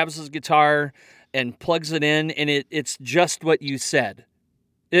he grabs his guitar and plugs it in, and it's just what you said.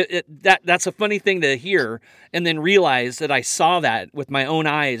 That's a funny thing to hear and then realize that I saw that with my own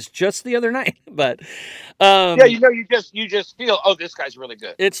eyes just the other night. But you just feel, oh, this guy's really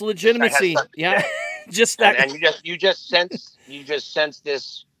good. It's legitimacy. Yeah. Just that. And you just sense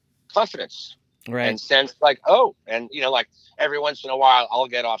this confidence. Right. And sense like, oh, and like every once in a while I'll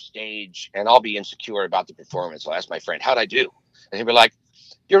get off stage and I'll be insecure about the performance. I'll ask my friend, how'd I do? And he'll be like,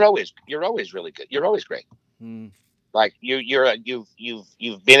 you're always really good. You're always great. Like you've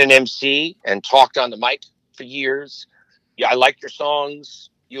been an MC and talked on the mic for years. Yeah, I like your songs.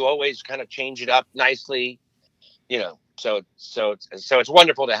 You always kind of change it up nicely, So it's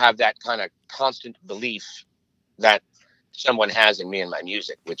wonderful to have that kind of constant belief that someone has in me and my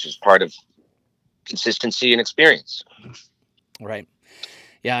music, which is part of consistency and experience. Right.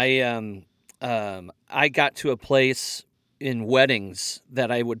 Yeah, I got to a place in weddings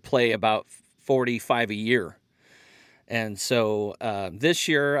that I would play about 45 a year. And so this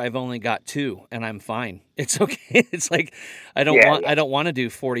year I've only got 2, and I'm fine. It's okay. It's like I don't want to do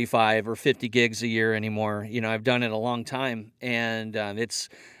 45 or 50 gigs a year anymore. I've done it a long time, and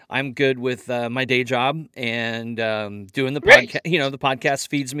I'm good with my day job and doing the podcast. The podcast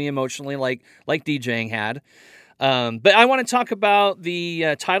feeds me emotionally, like DJing had. But I want to talk about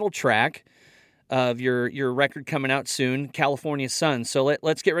the title track of your record coming out soon, California Sun. So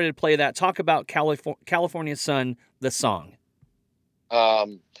let's get ready to play that. Talk about California Sun, the song.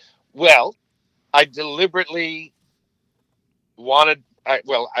 Well, I deliberately wanted.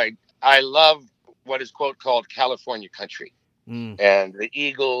 I love what is called California country, and the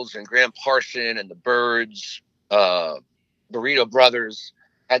Eagles and Graham Parsons and the Byrds, Burrito Brothers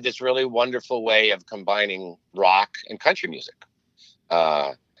had this really wonderful way of combining rock and country music,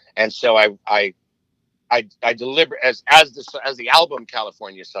 and so I deliberately, as the album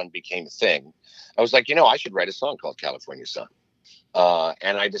California Sun became a thing, I was like, I should write a song called California Sun,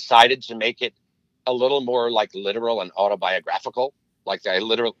 and I decided to make it a little more like literal and autobiographical Like I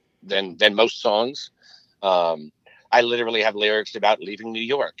literally than most songs. I literally have lyrics about leaving New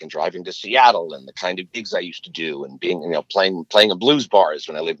York and driving to Seattle and the kind of gigs I used to do and being, playing in blues bars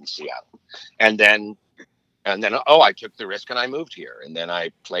when I lived in Seattle. And then, I took the risk and I moved here, and then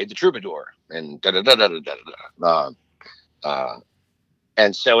I played the Troubadour and da da da da da da da.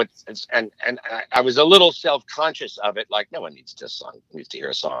 And so I was a little self-conscious of it. Like, no one needs to hear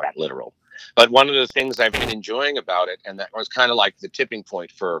a song that literal. But one of the things I've been enjoying about it, and that was kind of like the tipping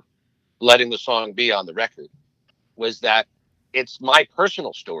point for letting the song be on the record, was that it's my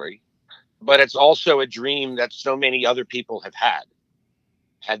personal story, but it's also a dream that so many other people have had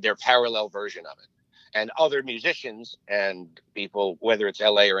their parallel version of it. And other musicians and people, whether it's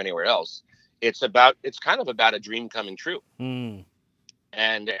LA or anywhere else, it's kind of about a dream coming true. Mm.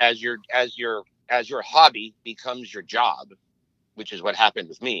 And as your hobby becomes your job, which is what happened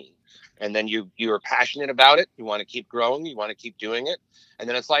with me, and then you're passionate about it, you want to keep growing, you want to keep doing it, and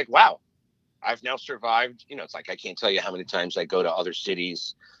then it's like, wow, I've now survived. It's like I can't tell you how many times I go to other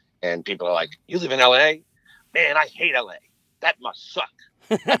cities, and people are like, "You live in LA? Man, I hate LA. That must suck.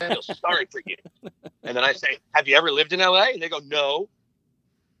 I feel sorry for you." And then I say, "Have you ever lived in LA?" And they go, "No."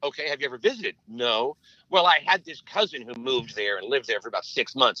 Okay, have you ever visited? No. Well, I had this cousin who moved there and lived there for about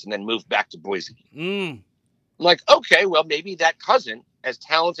 6 months and then moved back to Boise. Mm. I'm like, okay, well, maybe that cousin, as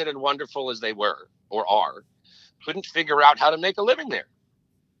talented and wonderful as they were or are, couldn't figure out how to make a living there.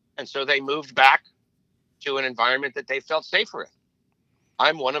 And so they moved back to an environment that they felt safer in.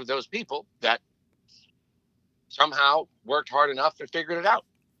 I'm one of those people that somehow worked hard enough and figured it out.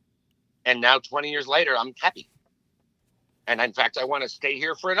 And now 20 years later, I'm happy. And in fact, I want to stay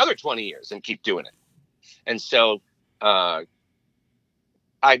here for another 20 years and keep doing it. And so I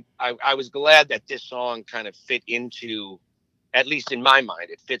was glad that this song kind of fit into, at least in my mind,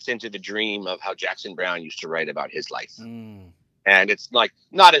 it fits into the dream of how Jackson Browne used to write about his life. Mm. And it's like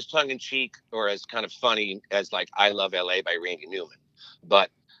not as tongue in cheek or as kind of funny as like I Love LA by Randy Newman. But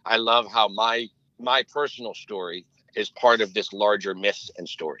I love how my personal story is part of this larger myth and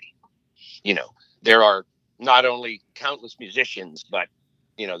story. There are not only countless musicians, but,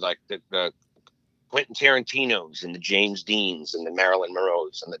 like the Quentin Tarantinos and the James Deans and the Marilyn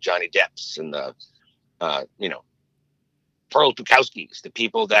Monroes and the Johnny Depps and the, Pearl Tukowskis, the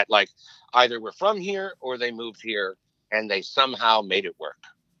people that like either were from here or they moved here and they somehow made it work.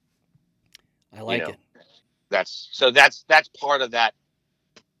 I like it. That's part of that.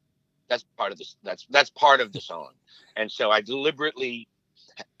 That's part of this. That's part of the song. And so I deliberately,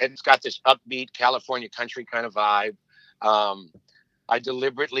 it's got this upbeat California country kind of vibe. I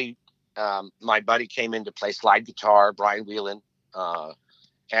deliberately, my buddy came in to play slide guitar, Brian Whelan,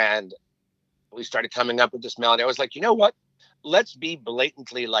 and we started coming up with this melody. I was like, you know what? Let's be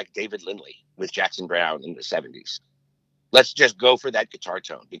blatantly like David Lindley with Jackson Browne in the 70s. Let's just go for that guitar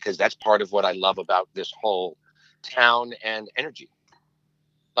tone, because that's part of what I love about this whole town and energy.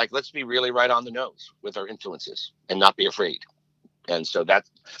 Like, let's be really right on the nose with our influences and not be afraid. And so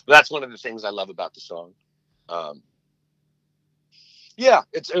that's one of the things I love about the song.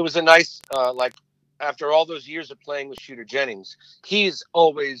 It was a nice, like, after all those years of playing with Shooter Jennings, he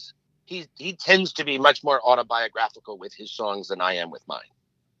tends to be much more autobiographical with his songs than I am with mine.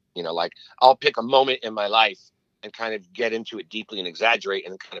 Like I'll pick a moment in my life and kind of get into it deeply and exaggerate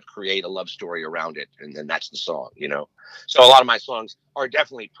and kind of create a love story around it. And then that's the song, So a lot of my songs are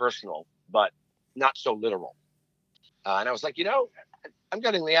definitely personal, but not so literal. And I was like, I'm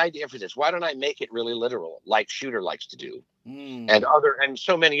getting the idea for this. Why don't I make it really literal, like Shooter likes to do, and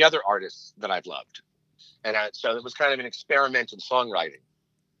so many other artists that I've loved. And so it was kind of an experiment in songwriting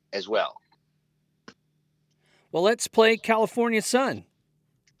as well. Well, let's play California Sun.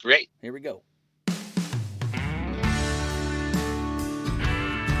 Great. Here we go.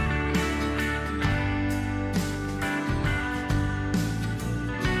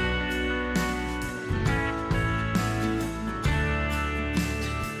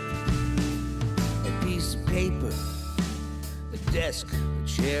 Paper, a desk, a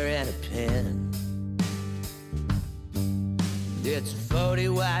chair, and a pen. It's a 40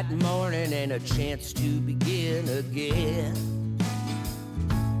 white morning and a chance to begin again.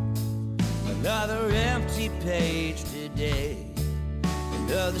 Another empty page today,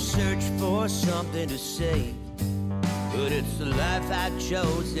 another search for something to say. But it's the life I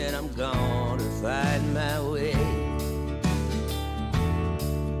chose and I'm gonna find my way.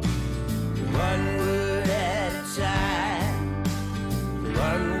 One word at a time,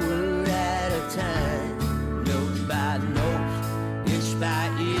 one word at a time, note by note, inch by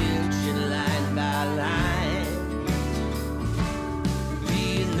inch, and line by line.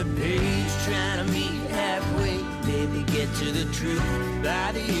 Reading the page, trying to meet halfway, maybe get to the truth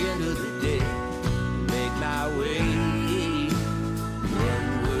by the end of the day. Make my way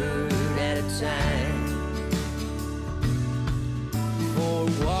one word at a time. 4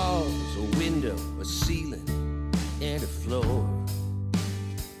 walls, a window, a ceiling, and a floor.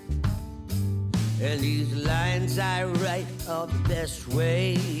 And these lines I write are the best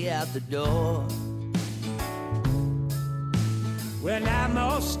way out the door. When I'm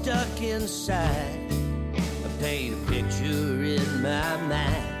all stuck inside, I paint a picture in my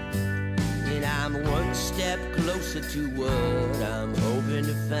mind, and I'm one step closer to what I'm hoping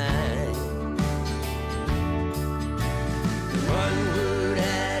to find. One word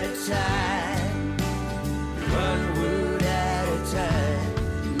at a time, one word at a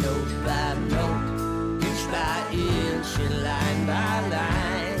time, note by note, inch by inch, and line by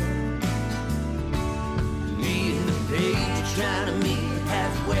line. Reading the page, trying to meet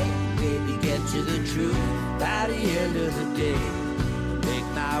halfway, maybe get to the truth by the end of the day. Make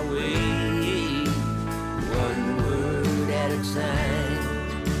my way one word at a time.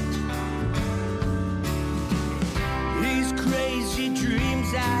 These crazy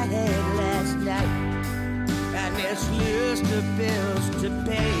dreams I had last night, and this list of bills to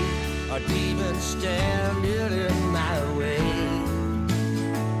pay are demons standing in my way.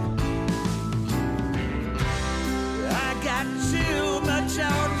 I got too much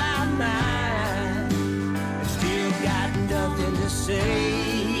on my mind, I still got nothing to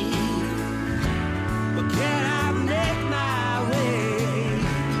say. But can I make my way?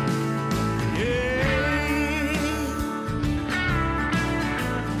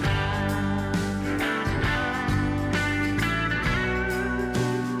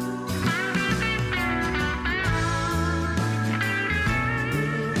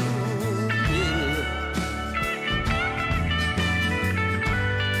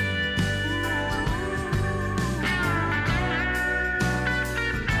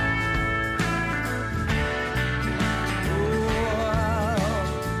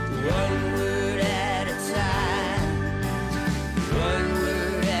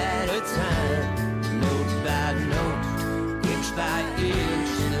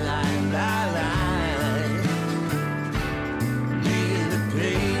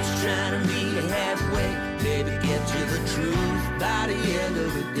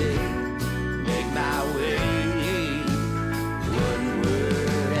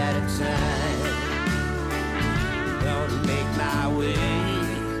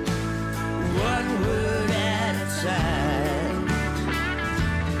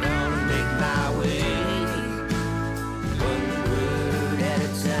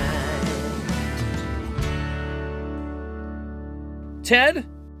 Ted,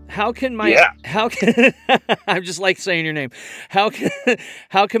 how can my I'm just like saying your name. How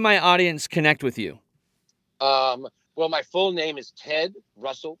can my audience connect with you? Well, my full name is Ted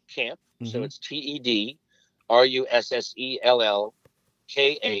Russell Kamp, so it's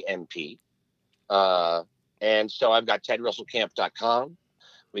TEDRUSSELLKAMP. And so I've got TedRussellCamp.com.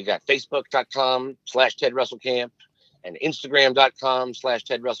 We got Facebook.com/TedRussellCamp and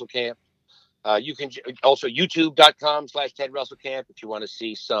Instagram.com/TedRussellCamp. You can also YouTube.com/TedRussellCamp if you want to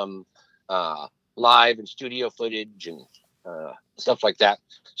see some live and studio footage and stuff like that.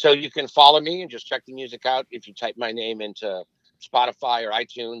 So you can follow me and just check the music out. If you type my name into Spotify or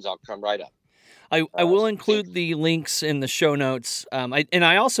iTunes, I'll come right up. I will include the links in the show notes.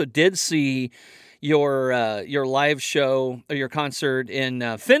 I also did see your live show or your concert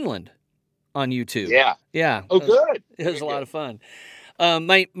in Finland on YouTube. Yeah. Oh, good. It was a lot of fun.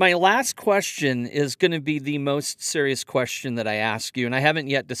 My last question is going to be the most serious question that I ask you, and I haven't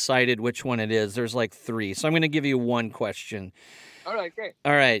yet decided which one it is. There's like 3, so I'm going to give you one question. All right, great.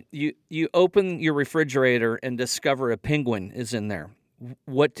 All right, you open your refrigerator and discover a penguin is in there.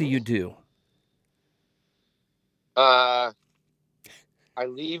 What do you do? I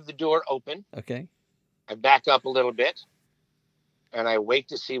leave the door open. Okay. I back up a little bit, and I wait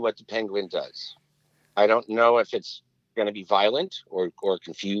to see what the penguin does. I don't know if it's going to be violent or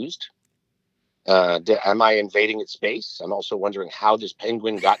confused. Am I invading its space? I'm also wondering how this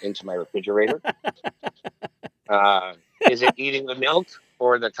penguin got into my refrigerator. Is it eating the milk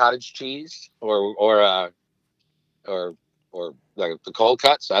or the cottage cheese or the cold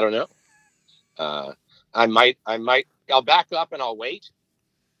cuts? I don't know. I'll back up and I'll wait,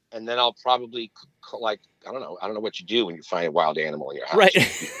 and then I'll probably I don't know what you do when you find a wild animal in your house. Right.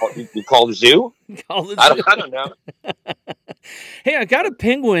 You call the zoo? I don't know. Hey, I got a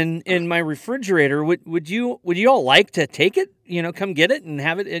penguin in my refrigerator. Would you all like to take it? Come get it and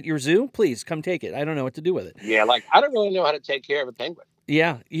have it at your zoo? Please come take it. I don't know what to do with it. Yeah, I don't really know how to take care of a penguin.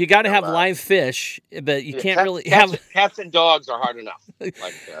 Yeah, you got to have So, live fish, but you can't really cats, have. cats and dogs are hard enough.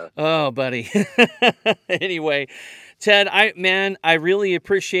 Oh, buddy. Anyway, Ted, I really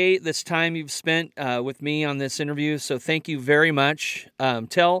appreciate this time you've spent with me on this interview. So thank you very much.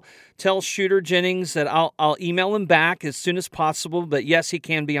 Tell Shooter Jennings that I'll email him back as soon as possible. But yes, he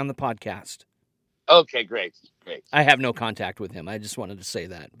can be on the podcast. Okay, great. I have no contact with him. I just wanted to say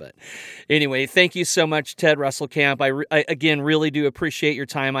that. But anyway, thank you so much, Ted Russell Kamp. I again really do appreciate your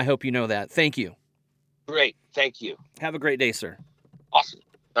time. I hope you know that. Thank you. Great. Thank you. Have a great day, sir. Awesome.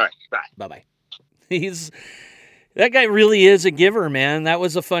 All right. Bye. Bye-bye. That guy really is a giver, man. That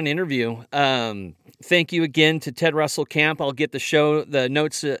was a fun interview. Thank you again to Ted Russell Kamp. I'll get the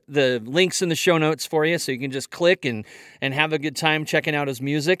notes, the links in the show notes for you, so you can just click and have a good time checking out his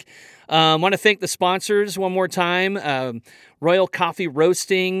music. I want to thank the sponsors one more time. Royal Coffee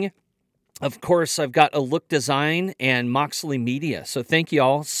Roasting. Of course, I've got A Look Design and Moxley Media. So thank you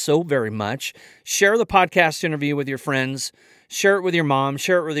all so very much. Share the podcast interview with your friends. Share it with your mom.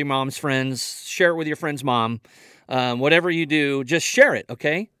 Share it with your mom's friends. Share it with your friend's mom. Whatever you do, just share it,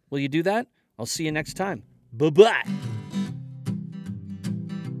 okay? Will you do that? I'll see you next time. Bye-bye.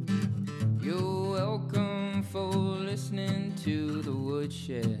 You're welcome for listening to the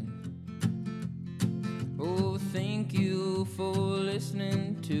Woodshed. Oh, thank you for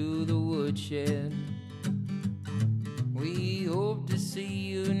listening to the Woodshed. We hope to see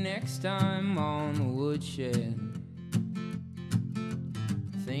you next time on the Woodshed.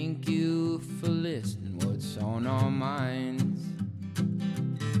 Thank you for listening. What's on our mind?